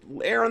just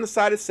err on the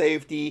side of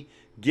safety,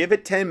 give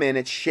it 10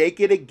 minutes, shake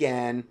it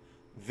again,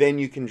 then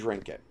you can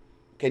drink it.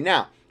 Okay,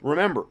 now,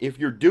 remember, if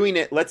you're doing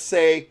it, let's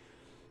say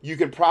you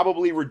can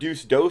probably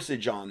reduce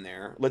dosage on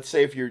there. Let's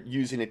say if you're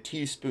using a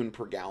teaspoon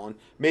per gallon,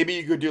 maybe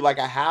you could do like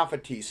a half a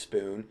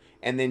teaspoon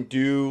and then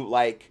do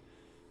like,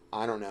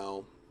 I don't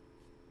know,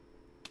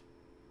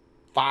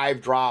 5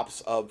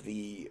 drops of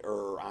the,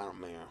 or I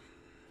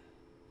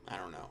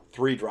don't know,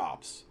 3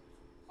 drops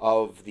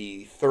of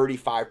the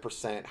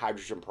 35%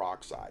 hydrogen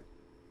peroxide,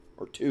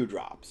 or 2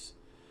 drops.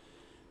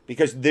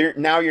 Because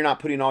now you're not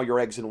putting all your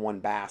eggs in one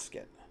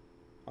basket,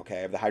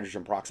 okay, of the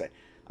hydrogen peroxide.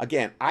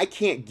 Again, I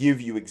can't give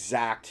you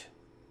exact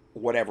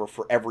whatever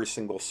for every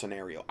single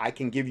scenario. I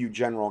can give you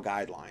general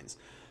guidelines.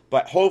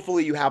 But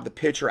hopefully you have the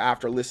picture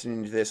after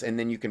listening to this, and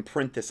then you can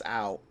print this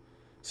out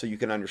so you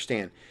can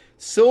understand.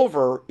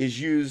 Silver is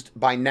used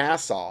by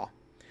NASA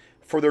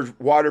for their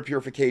water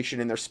purification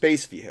in their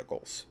space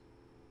vehicles.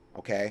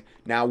 Okay?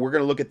 Now, we're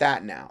going to look at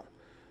that now.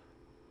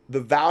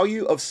 The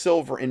value of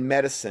silver in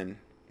medicine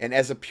and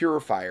as a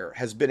purifier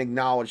has been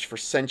acknowledged for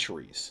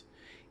centuries.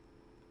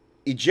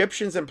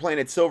 Egyptians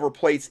implanted silver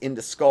plates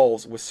into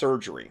skulls with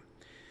surgery.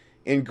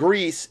 In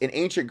Greece, in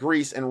ancient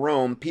Greece and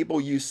Rome, people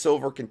used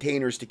silver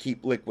containers to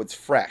keep liquids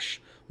fresh.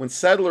 When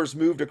settlers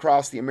moved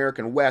across the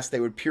American West,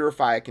 they would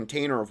purify a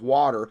container of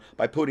water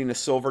by putting a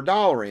silver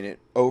dollar in it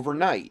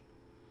overnight.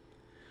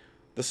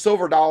 The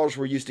silver dollars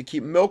were used to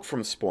keep milk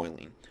from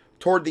spoiling.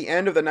 Toward the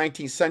end of the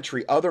 19th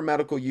century, other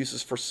medical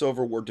uses for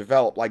silver were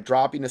developed, like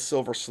dropping a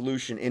silver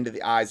solution into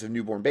the eyes of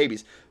newborn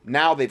babies.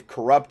 Now they've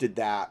corrupted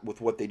that with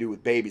what they do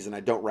with babies, and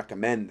I don't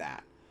recommend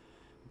that.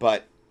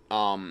 But,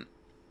 and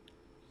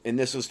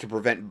this was to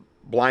prevent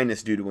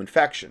blindness due to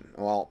infection.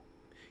 Well,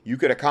 you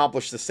could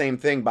accomplish the same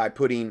thing by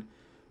putting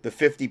the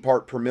 50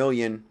 part per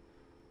million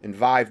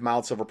Envive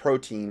mild silver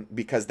protein,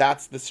 because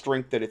that's the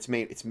strength that it's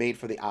made. It's made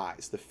for the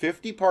eyes. The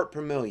 50 part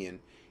per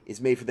million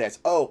is made for the eyes.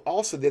 Oh,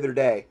 also the other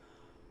day,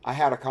 I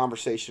had a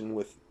conversation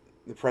with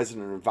the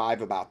president of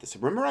Envive about this.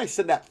 Remember I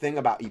said that thing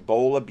about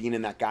Ebola being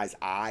in that guy's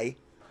eye?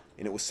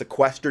 And it was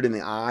sequestered in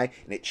the eye,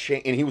 and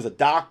and he was a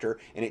doctor,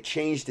 and it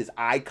changed his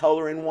eye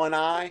color in one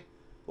eye,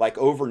 like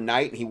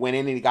overnight, and he went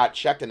in and he got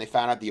checked, and they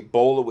found out the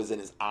Ebola was in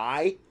his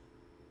eye.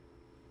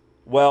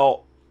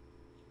 Well,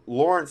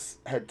 Lawrence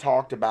had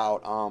talked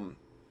about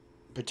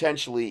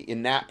potentially,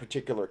 in that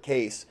particular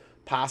case,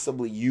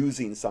 possibly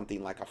using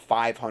something like a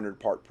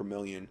 500 part per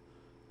million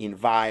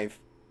Envive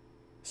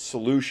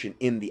solution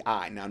in the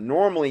eye. Now,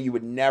 normally you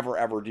would never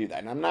ever do that.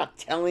 And I'm not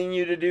telling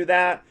you to do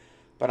that,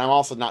 but I'm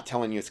also not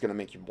telling you it's going to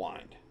make you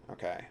blind.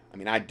 Okay? I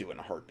mean, I'd do it in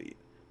a heartbeat.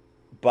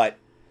 But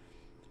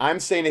I'm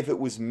saying if it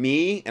was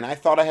me and I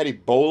thought I had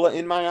Ebola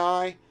in my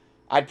eye,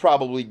 I'd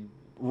probably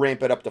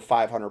ramp it up to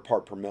 500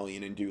 part per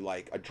million and do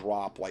like a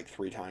drop like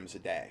 3 times a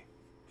day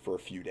for a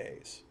few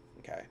days.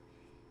 Okay?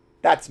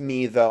 That's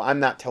me, though. I'm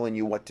not telling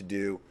you what to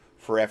do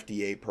for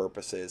FDA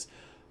purposes.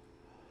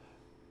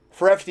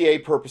 For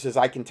FDA purposes,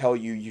 I can tell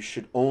you you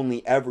should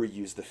only ever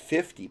use the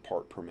 50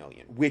 part per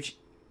million, which,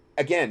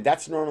 again,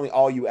 that's normally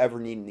all you ever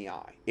need in the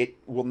eye. It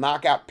will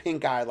knock out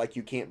pink eye like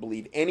you can't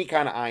believe, any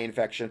kind of eye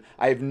infection.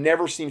 I have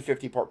never seen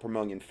 50 part per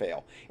million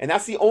fail. And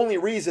that's the only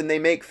reason they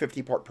make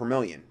 50 part per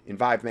million,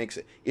 Envive makes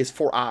it, is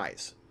for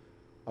eyes.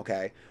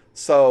 Okay?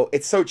 So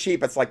it's so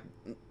cheap, it's like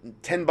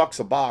 $10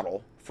 a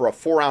bottle for a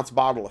 4-ounce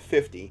bottle of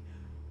 50.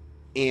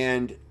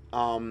 And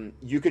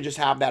you could just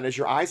have that as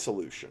your eye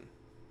solution.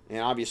 And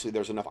obviously,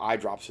 there's enough eye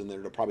drops in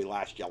there to probably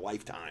last you a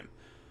lifetime.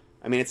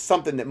 I mean, it's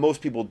something that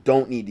most people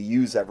don't need to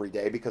use every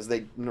day because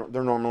they're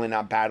normally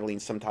not battling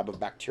some type of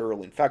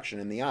bacterial infection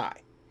in the eye.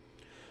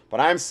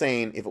 But I'm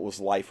saying if it was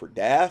life or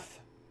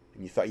death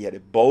and you thought you had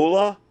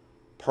Ebola,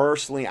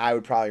 personally, I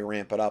would probably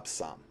ramp it up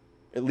some,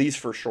 at least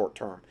for short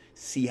term.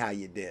 See how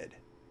you did.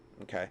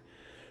 Okay.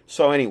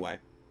 So anyway,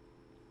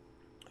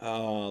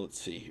 let's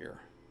see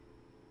here.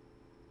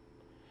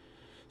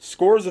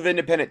 Scores of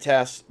independent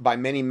tests by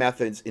many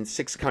methods in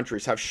 6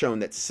 countries have shown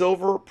that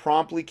silver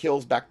promptly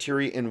kills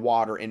bacteria in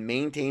water and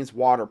maintains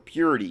water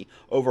purity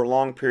over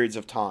long periods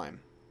of time.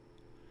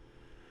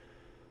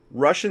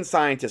 Russian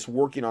scientists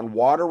working on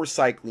water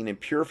recycling and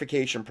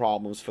purification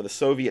problems for the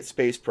Soviet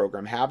space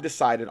program have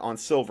decided on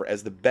silver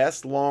as the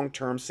best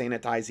long-term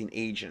sanitizing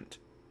agent.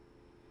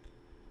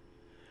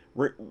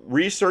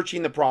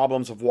 Researching the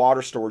problems of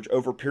water storage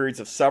over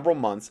periods of several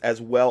months as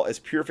well as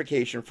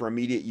purification for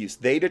immediate use,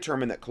 they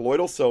determined that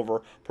colloidal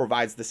silver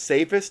provides the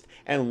safest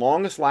and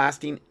longest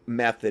lasting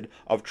method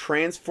of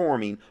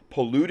transforming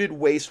polluted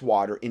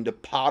wastewater into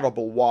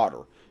potable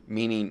water,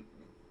 meaning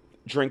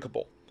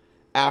drinkable.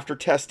 After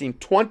testing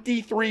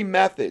 23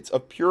 methods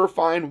of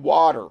purifying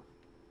water,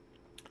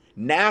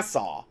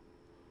 NASA,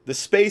 the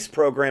space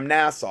program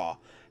NASA,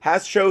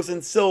 has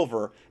chosen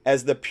silver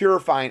as the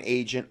purifying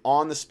agent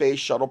on the space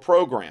shuttle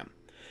program.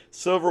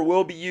 Silver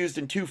will be used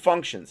in 2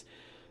 functions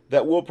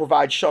that will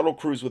provide shuttle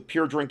crews with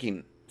pure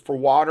drinking for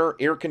water,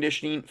 air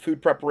conditioning,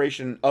 food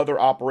preparation, and other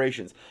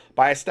operations.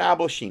 By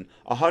establishing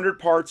 100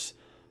 parts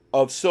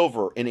of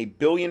silver in a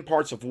billion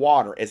parts of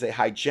water as a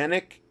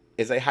hygienic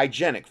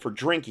for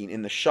drinking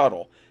in the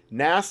shuttle,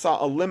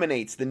 NASA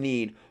eliminates the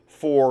need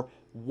for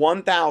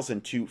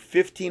 1,000 to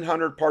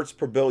 1,500 parts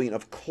per billion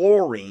of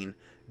chlorine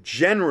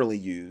generally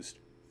used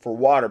for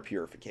water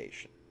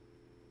purification.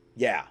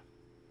 Yeah.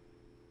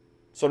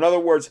 So in other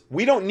words,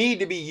 we don't need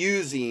to be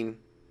using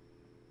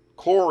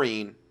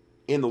chlorine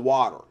in the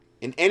water,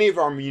 in any of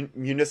our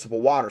municipal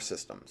water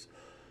systems.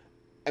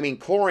 I mean,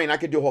 chlorine, I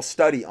could do a whole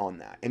study on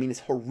that. I mean,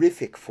 it's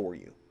horrific for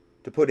you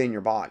to put in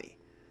your body.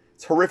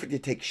 It's horrific to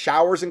take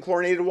showers in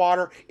chlorinated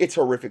water. It's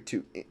horrific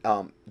to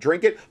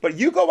drink it. But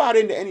you go out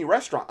into any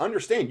restaurant,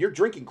 understand you're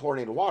drinking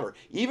chlorinated water,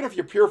 even if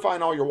you're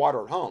purifying all your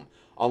water at home.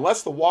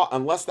 Unless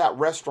that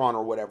restaurant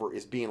or whatever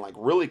is being like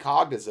really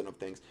cognizant of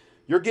things,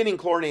 you're getting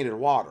chlorinated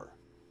water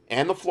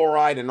and the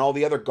fluoride and all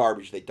the other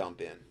garbage they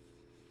dump in.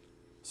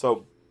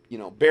 So,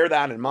 bear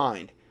that in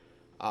mind.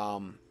 I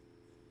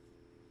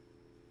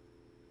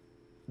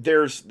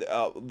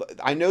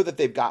know that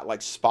they've got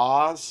like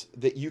spas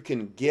that you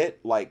can get,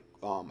 like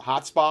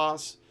hot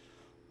spas,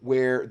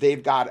 where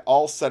they've got it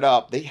all set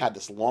up. They had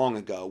this long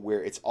ago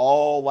where it's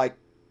all like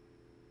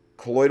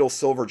colloidal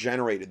silver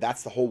generated.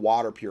 That's the whole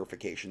water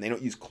purification. They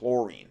don't use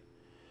chlorine.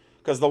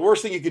 Because the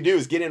worst thing you could do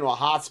is get into a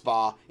hot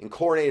spa in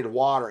chlorinated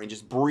water and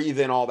just breathe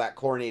in all that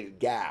chlorinated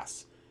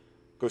gas.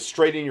 Goes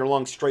straight in your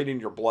lungs, straight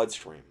into your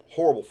bloodstream.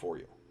 Horrible for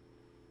you.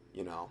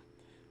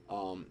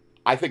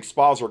 I think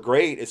spas are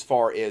great as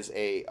far as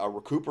a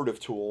recuperative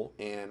tool,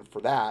 and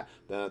for that,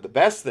 the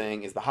best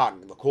thing is the hot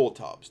and the cold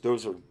tubs.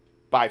 Those are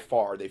by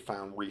far, they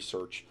found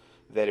research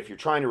that if you're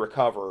trying to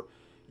recover,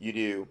 you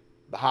do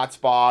the hot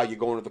spa, you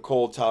go into the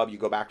cold tub, you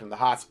go back into the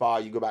hot spa,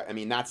 you go back. I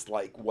mean, that's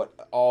like what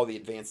all the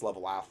advanced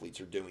level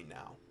athletes are doing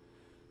now,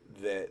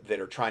 that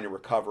are trying to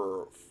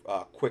recover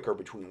quicker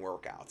between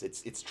workouts.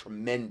 It's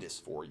tremendous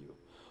for you.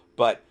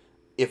 But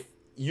if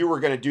you were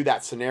going to do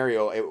that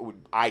scenario,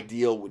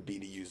 ideal would be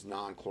to use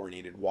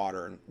non-chlorinated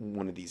water, and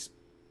one of these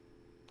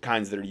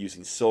kinds that are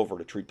using silver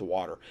to treat the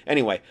water.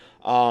 Anyway,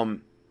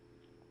 the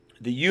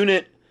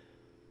unit,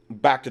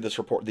 back to this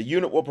report, the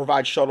unit will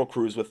provide shuttle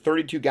crews with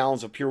 32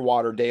 gallons of pure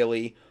water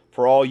daily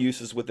for all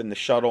uses within the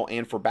shuttle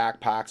and for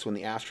backpacks when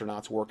the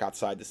astronauts work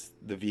outside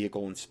the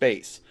vehicle in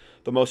space.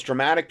 The most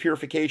dramatic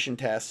purification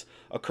tests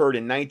occurred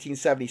in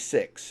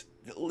 1976.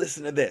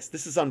 Listen to this.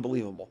 This is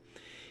unbelievable.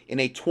 In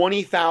a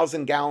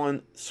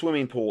 20,000-gallon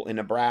swimming pool in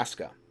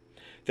Nebraska,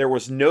 there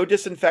was no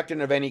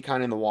disinfectant of any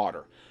kind in the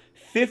water.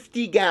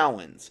 50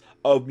 gallons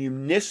of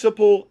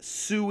municipal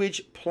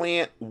sewage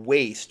plant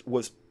waste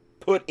was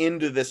put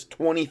into this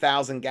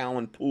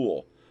 20,000-gallon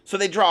pool. So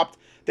they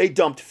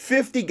dumped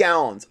 50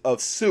 gallons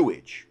of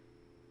sewage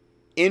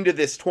into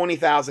this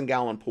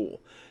 20,000-gallon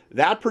pool.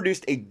 That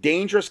produced a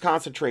dangerous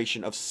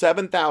concentration of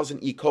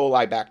 7,000 E.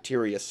 coli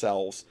bacteria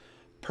cells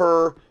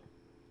per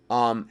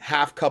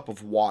half cup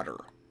of water.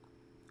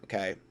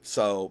 Okay,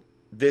 so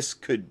this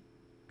could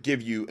give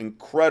you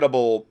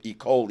incredible E.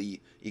 coli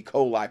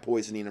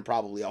poisoning, and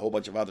probably a whole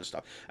bunch of other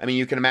stuff. I mean,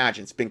 you can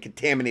imagine it's been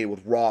contaminated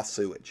with raw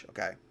sewage.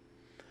 Okay.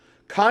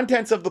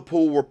 Contents of the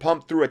pool were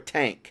pumped through a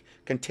tank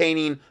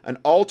containing an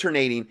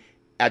alternating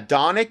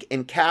adonic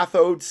and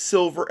cathode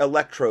silver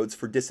electrodes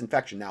for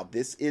disinfection. Now,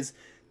 this is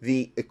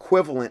the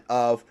equivalent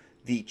of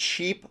the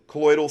cheap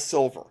colloidal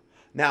silver.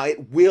 Now,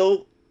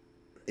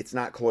 it's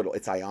not colloidal,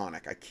 it's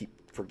ionic. I keep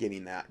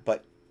forgetting that.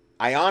 But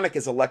ionic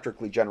is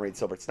electrically generated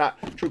silver. It's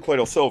not true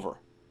colloidal silver.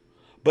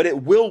 But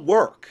it will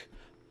work.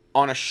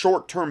 on a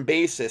short-term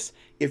basis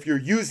if you're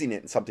using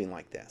it in something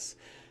like this.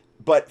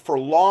 But for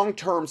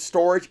long-term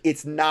storage,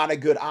 it's not a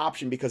good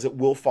option because it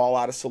will fall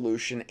out of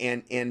solution,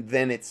 and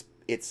then it's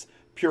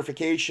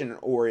purification,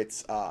 or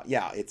it's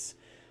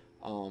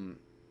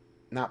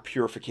not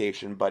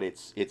purification, but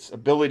its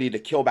ability to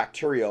kill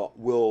bacteria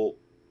will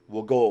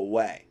go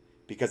away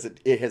because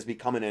it has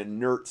become an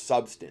inert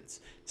substance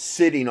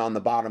sitting on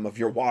the bottom of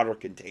your water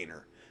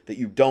container that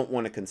you don't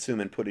want to consume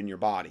and put in your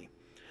body.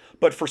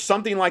 But for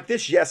something like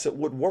this, yes, it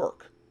would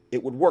work.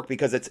 It would work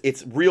because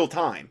it's real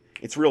time.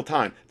 It's real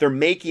time.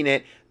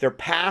 They're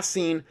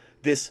passing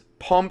this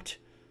pumped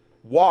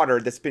water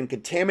that's been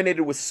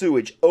contaminated with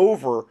sewage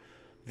over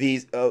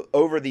these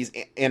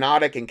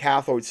anodic and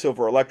cathode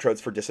silver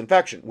electrodes for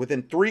disinfection.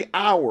 Within 3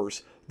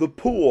 hours, the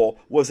pool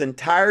was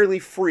entirely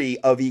free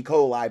of E.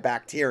 coli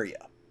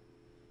bacteria.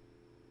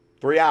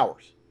 3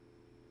 hours.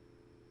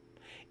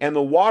 And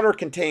the water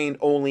contained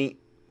only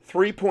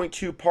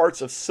 3.2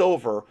 parts of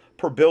silver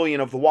per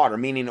billion of the water,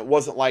 meaning it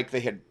wasn't like they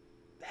had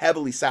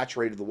heavily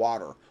saturated the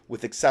water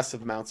with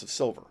excessive amounts of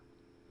silver.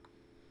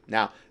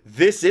 Now,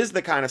 this is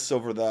the kind of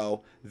silver,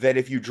 though, that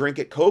if you drink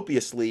it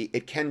copiously,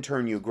 it can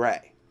turn you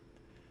gray.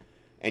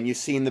 And you've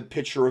seen the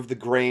picture of the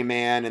gray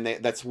man, and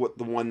that's what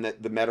the one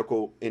that the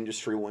medical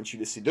industry wants you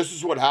to see. This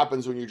is what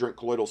happens when you drink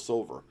colloidal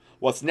silver.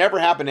 Well, it's never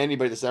happened to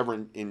anybody that's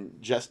ever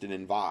ingested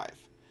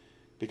Envive,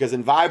 because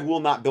Envive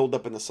will not build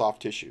up in the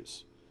soft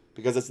tissues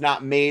because it's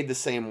not made the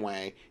same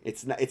way.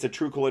 It's a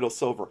true colloidal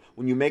silver.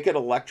 When you make it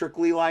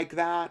electrically like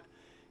that,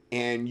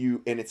 and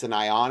it's an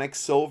ionic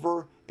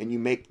silver, and you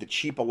make the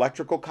cheap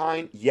electrical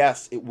kind,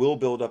 yes, it will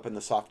build up in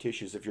the soft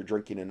tissues if you're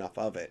drinking enough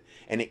of it,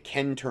 and it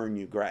can turn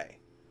you gray.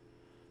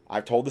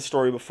 I've told the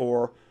story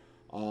before.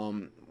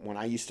 When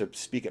I used to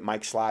speak at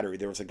Mike Slattery,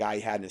 there was a guy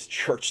he had in his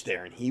church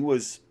there, and he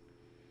was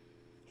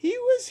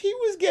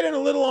getting a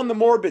little on the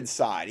morbid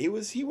side. He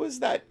was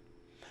that,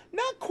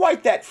 not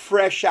quite that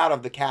fresh out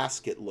of the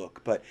casket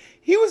look, but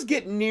he was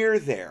getting near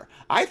there.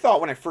 I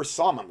thought when I first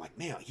saw him, I'm like,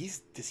 man,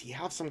 does he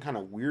have some kind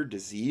of weird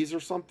disease or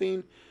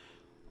something?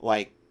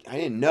 Like, I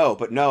didn't know,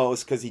 but no,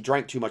 it's because he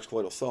drank too much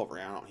colloidal silver.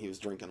 I don't know. He was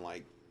drinking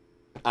like,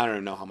 I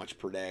don't know how much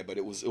per day, but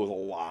it was a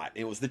lot.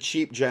 It was the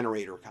cheap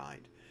generator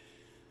kind.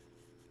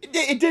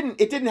 It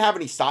didn't have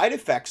any side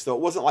effects, though.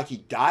 It wasn't like he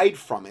died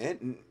from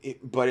it,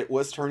 but it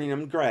was turning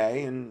him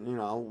gray, and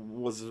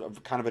was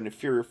kind of an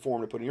inferior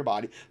form to put in your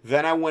body.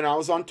 Then I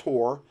was on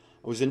tour.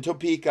 I was in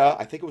Topeka.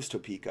 I think it was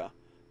Topeka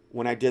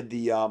when I did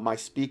the my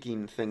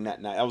speaking thing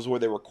that night. That was where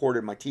they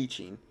recorded my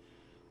teaching,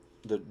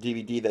 the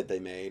DVD that they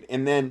made.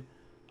 And then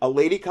a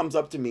lady comes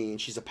up to me,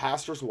 and she's a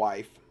pastor's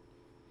wife,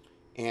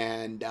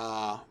 and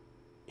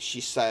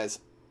she says,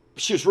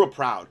 she was real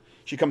proud.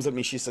 She comes up to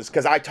me, she says,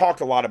 because I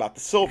talked a lot about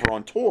the silver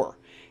on tour,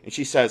 and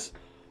she says,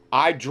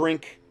 I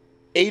drink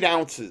 8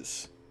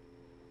 ounces.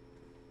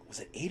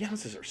 Was it 8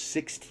 ounces or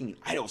 16?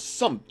 I know,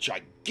 some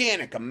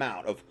gigantic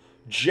amount of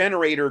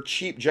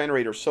cheap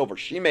generator silver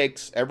she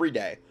makes every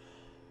day.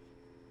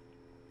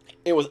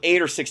 It was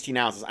 8 or 16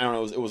 ounces. I don't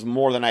know. It was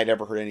more than I'd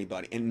ever heard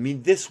anybody. And I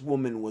mean, this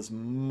woman was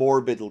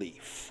morbidly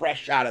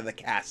fresh out of the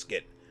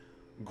casket,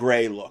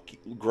 gray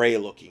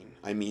looking.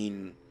 I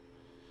mean,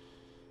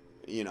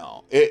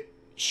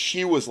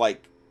 she was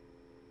like,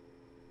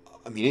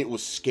 I mean, it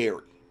was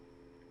scary,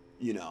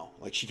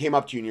 like she came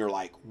up to you and you're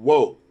like,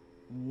 whoa,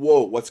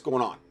 what's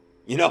going on?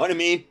 You know what I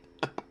mean?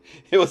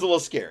 It was a little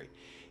scary.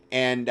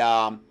 And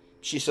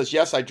she says,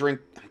 yes, I drink,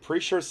 I'm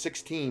pretty sure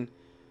 16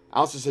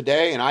 ounces a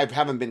day, and I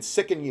haven't been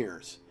sick in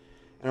years.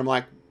 And I'm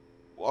like,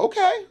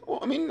 okay, well,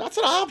 I mean, that's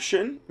an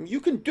option. You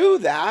can do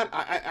that.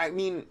 I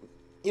mean,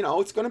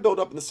 it's going to build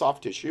up in the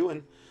soft tissue,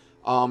 and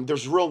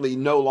there's really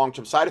no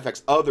long-term side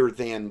effects other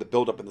than the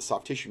buildup in the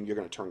soft tissue, and you're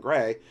going to turn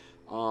gray.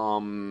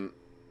 I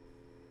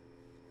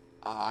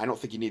don't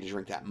think you need to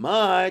drink that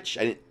much.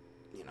 I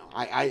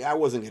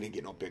wasn't going to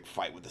get no big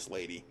fight with this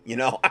lady.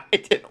 I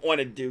didn't want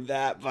to do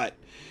that, but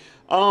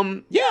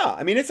yeah,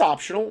 I mean, it's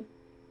optional.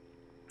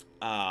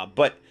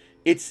 But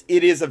it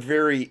is a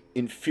very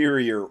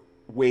inferior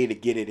way to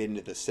get it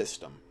into the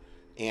system.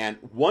 And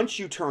once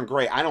you turn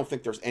gray, I don't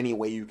think there's any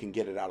way you can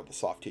get it out of the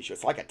soft tissue.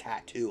 It's like a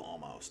tattoo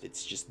almost.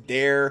 It's just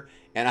there,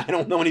 and I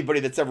don't know anybody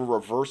that's ever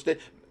reversed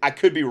it. I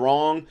could be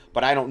wrong,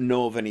 but I don't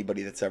know of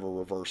anybody that's ever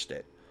reversed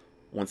it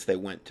once they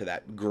went to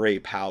that gray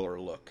pallor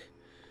look.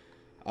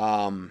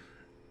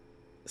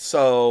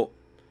 So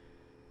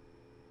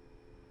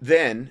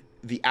then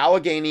the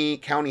Allegheny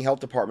County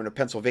Health Department of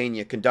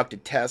Pennsylvania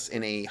conducted tests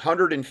in a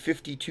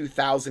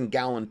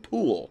 152,000-gallon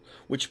pool,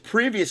 which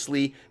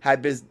previously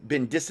had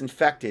been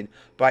disinfected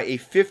by a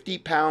 50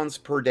 pounds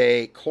per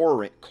day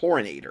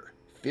chlorinator.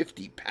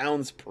 50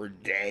 pounds per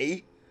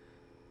day?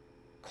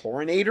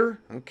 Chlorinator?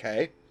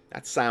 Okay.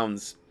 That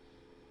sounds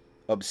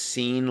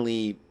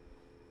obscenely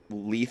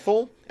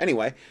lethal.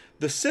 Anyway,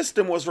 the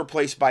system was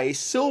replaced by a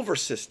silver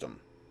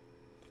system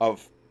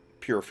of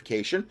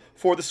purification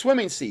for the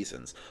swimming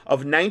seasons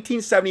of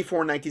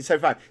 1974 and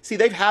 1975. See,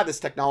 they've had this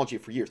technology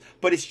for years,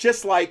 but it's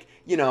just like,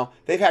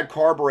 they've had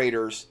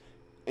carburetors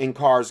in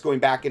cars going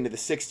back into the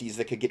 60s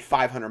that could get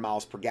 500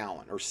 miles per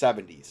gallon or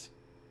 70s.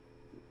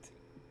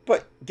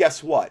 But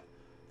guess what?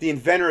 The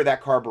inventor of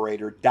that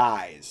carburetor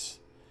dies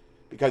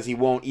because he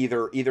won't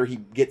either he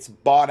gets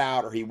bought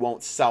out or he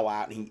won't sell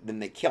out, and then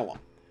they kill him.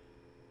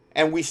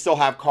 And we still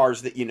have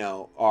cars that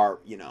are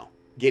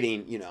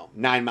getting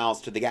 9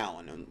 miles to the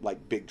gallon, and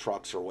like big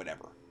trucks or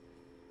whatever.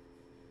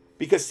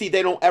 Because see,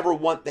 they don't ever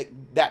want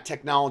that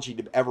technology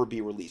to ever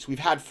be released. We've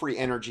had free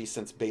energy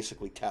since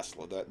basically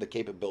Tesla, the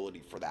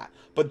capability for that,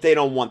 but they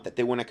don't want that.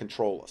 They want to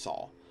control us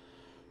all.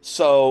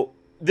 So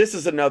this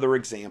is another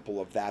example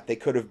of that. They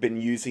could have been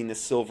using the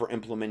silver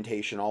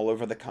implementation all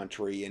over the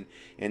country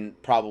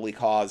and probably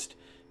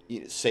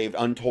saved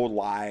untold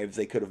lives.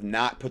 They could have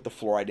not put the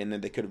fluoride in there.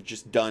 They could have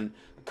just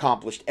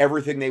accomplished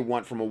everything they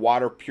want from a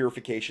water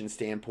purification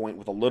standpoint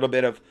with a little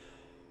bit of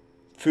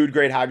food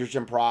grade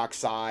hydrogen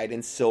peroxide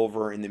and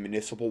silver in the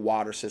municipal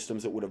water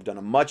systems. It would have done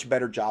a much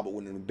better job. It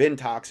wouldn't have been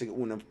toxic. It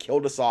wouldn't have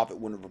killed us off. It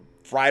wouldn't have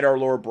fried our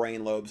lower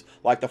brain lobes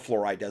like the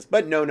fluoride does.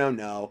 But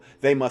no.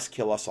 They must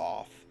kill us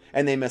off.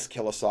 And they must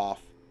kill us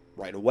off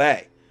right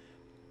away.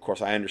 Of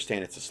course, I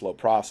understand it's a slow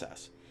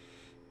process.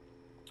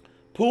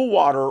 Pool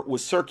water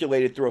was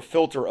circulated through a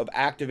filter of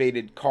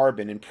activated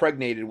carbon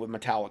impregnated with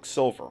metallic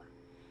silver.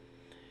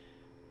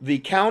 The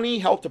county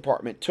health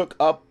department took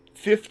up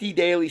 50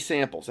 daily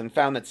samples and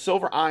found that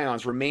silver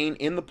ions remain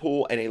in the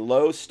pool at a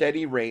low,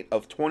 steady rate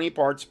of 20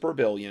 parts per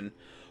billion,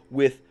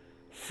 with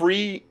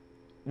the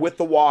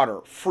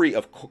water free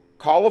of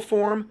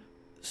coliform,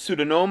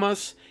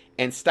 Pseudomonas,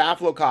 and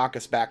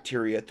Staphylococcus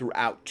bacteria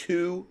throughout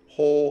 2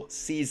 whole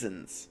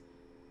seasons.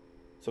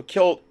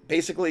 So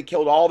basically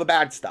killed all the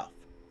bad stuff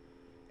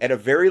at a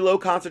very low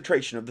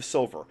concentration of the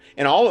silver.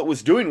 And all it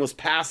was doing was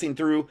passing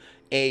through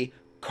a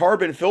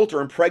carbon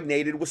filter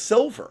impregnated with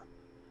silver.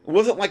 It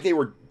wasn't like they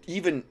were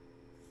even,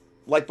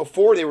 like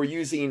before they were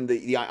using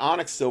the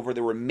ionic silver, they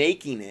were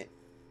making it.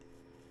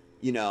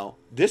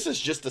 This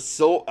is just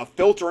a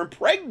filter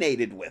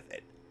impregnated with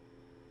it.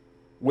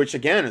 Which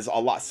again is a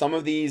lot. Some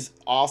of these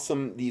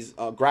awesome,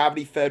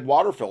 gravity-fed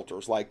water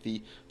filters, like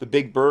the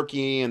Big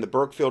Berkey and the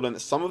Berkfield,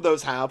 and some of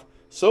those have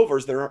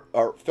silvers that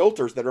are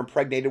filters that are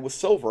impregnated with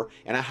silver,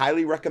 and I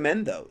highly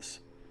recommend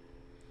those.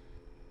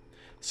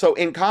 So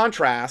in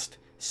contrast,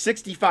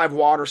 65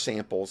 water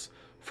samples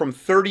from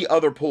 30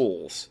 other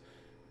pools,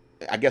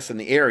 I guess in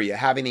the area,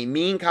 having a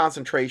mean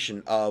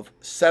concentration of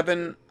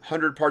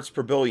 700 parts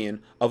per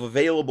billion of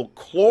available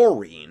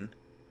chlorine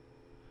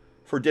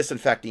for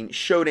disinfecting,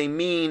 showed a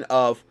mean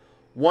of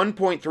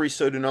 1.3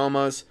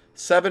 Pseudomonas,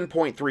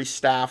 7.3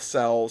 staph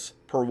cells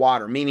per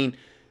water, meaning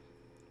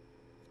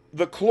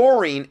the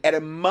chlorine at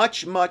a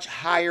much, much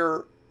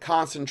higher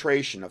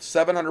concentration of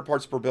 700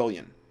 parts per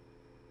billion.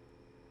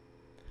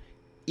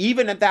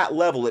 Even at that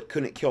level, it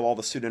couldn't kill all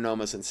the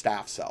Pseudomonas and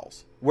staph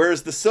cells.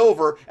 Whereas the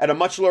silver, at a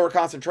much lower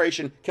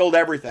concentration, killed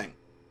everything.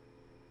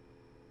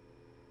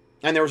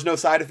 And there was no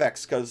side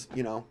effects because,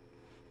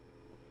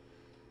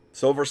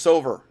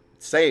 silver.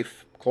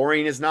 Safe.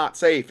 Chlorine is not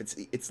safe.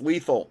 It's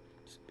lethal.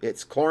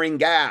 It's chlorine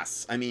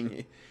gas. I mean,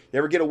 you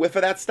ever get a whiff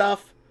of that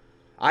stuff?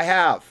 I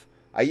have.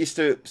 I used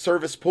to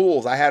service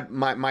pools. I had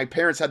my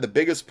parents had the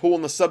biggest pool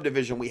in the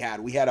subdivision we had.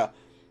 We had a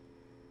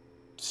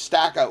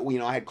stack of,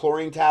 I had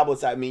chlorine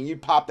tablets. I mean,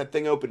 you'd pop that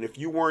thing open. If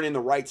you weren't in the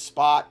right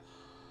spot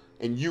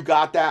and you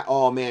got that,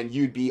 oh man,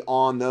 you'd be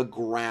on the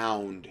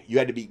ground. You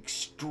had to be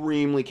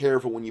extremely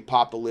careful when you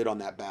pop the lid on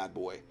that bad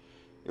boy.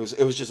 It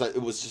was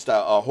just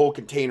a whole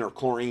container of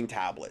chlorine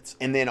tablets,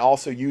 and then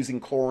also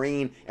using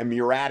chlorine and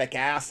muriatic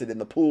acid in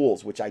the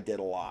pools, which I did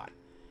a lot.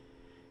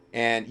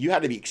 And you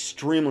had to be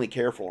extremely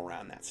careful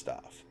around that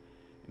stuff.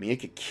 I mean,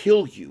 it could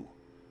kill you,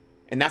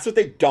 and that's what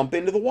they dump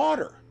into the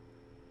water.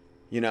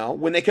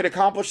 When they could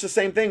accomplish the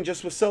same thing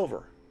just with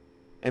silver,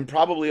 and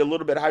probably a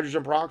little bit of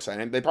hydrogen peroxide.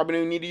 And they probably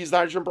don't need to use the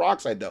hydrogen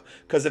peroxide though,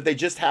 because if they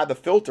just had the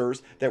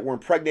filters that were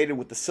impregnated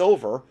with the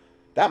silver,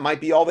 that might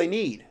be all they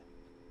need.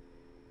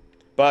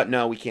 But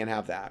no, we can't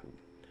have that.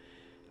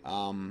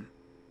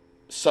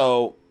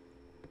 So,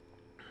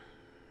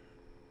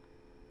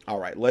 all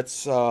right,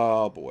 let's,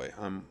 boy,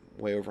 I'm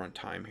way over on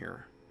time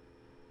here.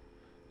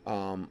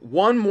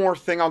 One more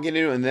thing I'll get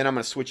into, and then I'm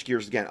going to switch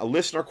gears again. A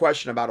listener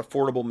question about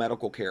affordable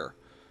medical care.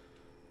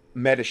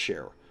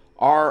 Medi-Share.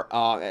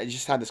 I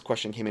just had this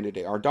question came in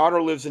today. Our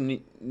daughter lives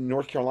in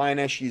North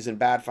Carolina. She's in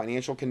bad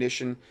financial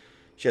condition.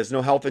 She has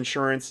no health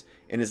insurance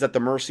and is at the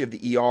mercy of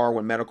the ER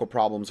when medical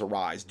problems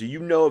arise. Do you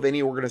know of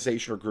any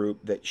organization or group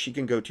that she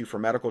can go to for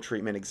medical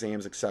treatment,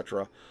 exams,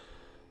 etc.?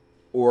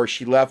 Or is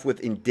she left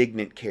with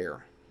indignant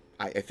care?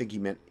 I think he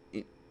meant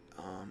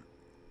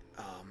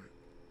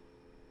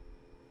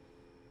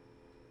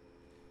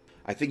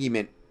I think he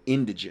meant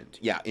indigent.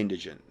 Yeah,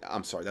 indigent.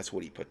 I'm sorry, that's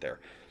what he put there.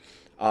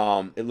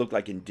 It looked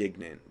like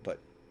indignant, but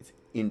it's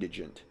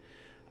indigent.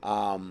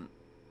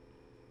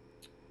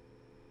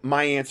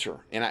 My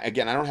answer, and I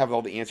don't have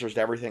all the answers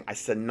to everything. I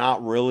said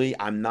not really.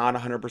 I'm not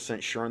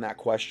 100% sure on that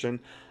question.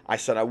 I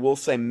said I will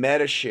say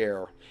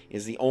Medi-Share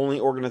is the only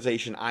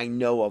organization I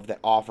know of that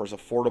offers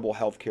affordable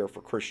health care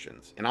for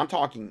Christians. And I'm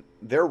talking,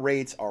 their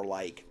rates are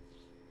like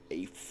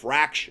a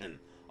fraction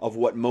of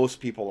what most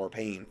people are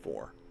paying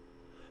for.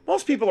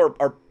 Most people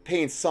are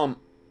paying some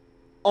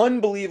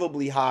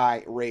unbelievably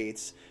high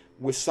rates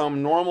with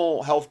some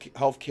normal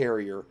health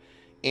carrier,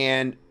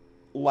 and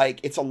like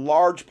it's a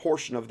large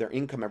portion of their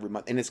income every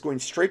month, and it's going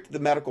straight to the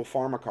medical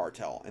pharma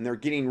cartel, and they're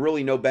getting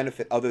really no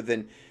benefit other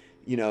than,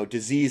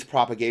 disease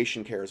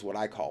propagation care is what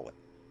I call it,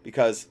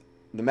 because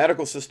the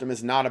medical system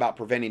is not about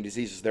preventing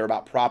diseases; they're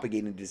about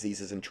propagating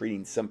diseases and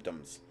treating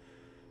symptoms,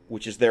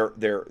 which is their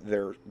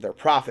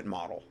profit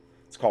model.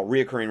 It's called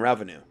reoccurring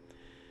revenue.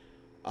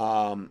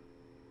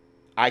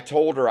 I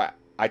told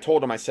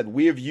him, I said,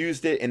 we have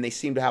used it and they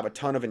seem to have a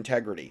ton of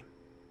integrity.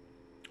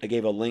 I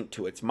gave a link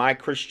to it. It's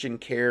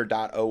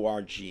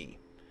mychristiancare.org.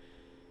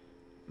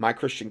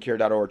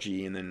 Mychristiancare.org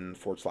and then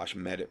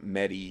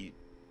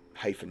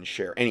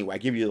 /medi-share. Anyway, I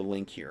give you the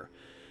link here.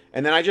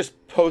 And then I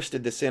just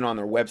posted this in on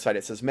their website.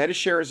 It says,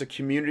 Medi-Share is a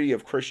community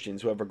of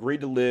Christians who have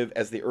agreed to live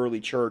as the early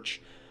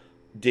church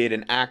did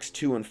in Acts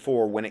 2 and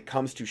 4 when it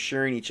comes to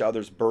sharing each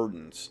other's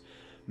burdens.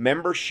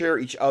 Members share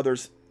each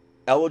other's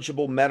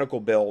eligible medical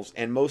bills,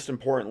 and most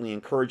importantly,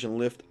 encourage and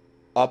lift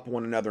up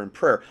one another in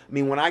prayer. I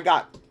mean, when I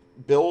got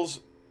bills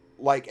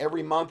like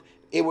every month,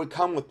 it would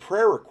come with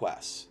prayer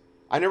requests.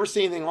 I never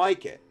see anything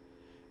like it,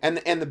 and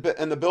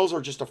the bills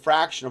are just a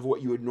fraction of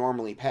what you would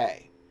normally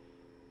pay,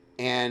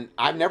 and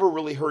I've never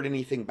really heard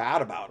anything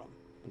bad about them.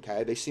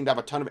 Okay, they seem to have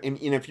a ton of, and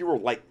if you were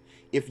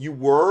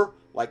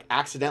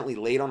accidentally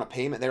late on a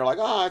payment, they were like,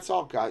 oh, it's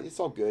all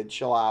good,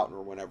 chill out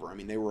or whatever. I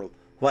mean, they were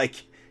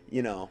like,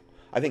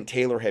 I think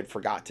Taylor had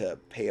forgot to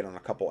pay it on a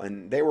couple,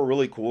 and they were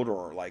really cool to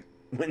her, like,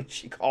 when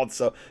she called.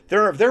 So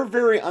they're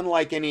very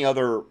unlike any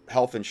other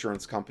health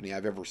insurance company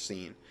I've ever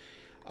seen.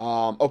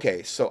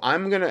 Okay, so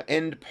I'm going to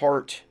end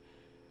part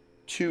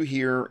 2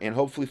 here and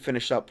hopefully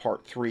finish up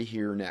part 3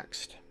 here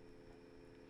next.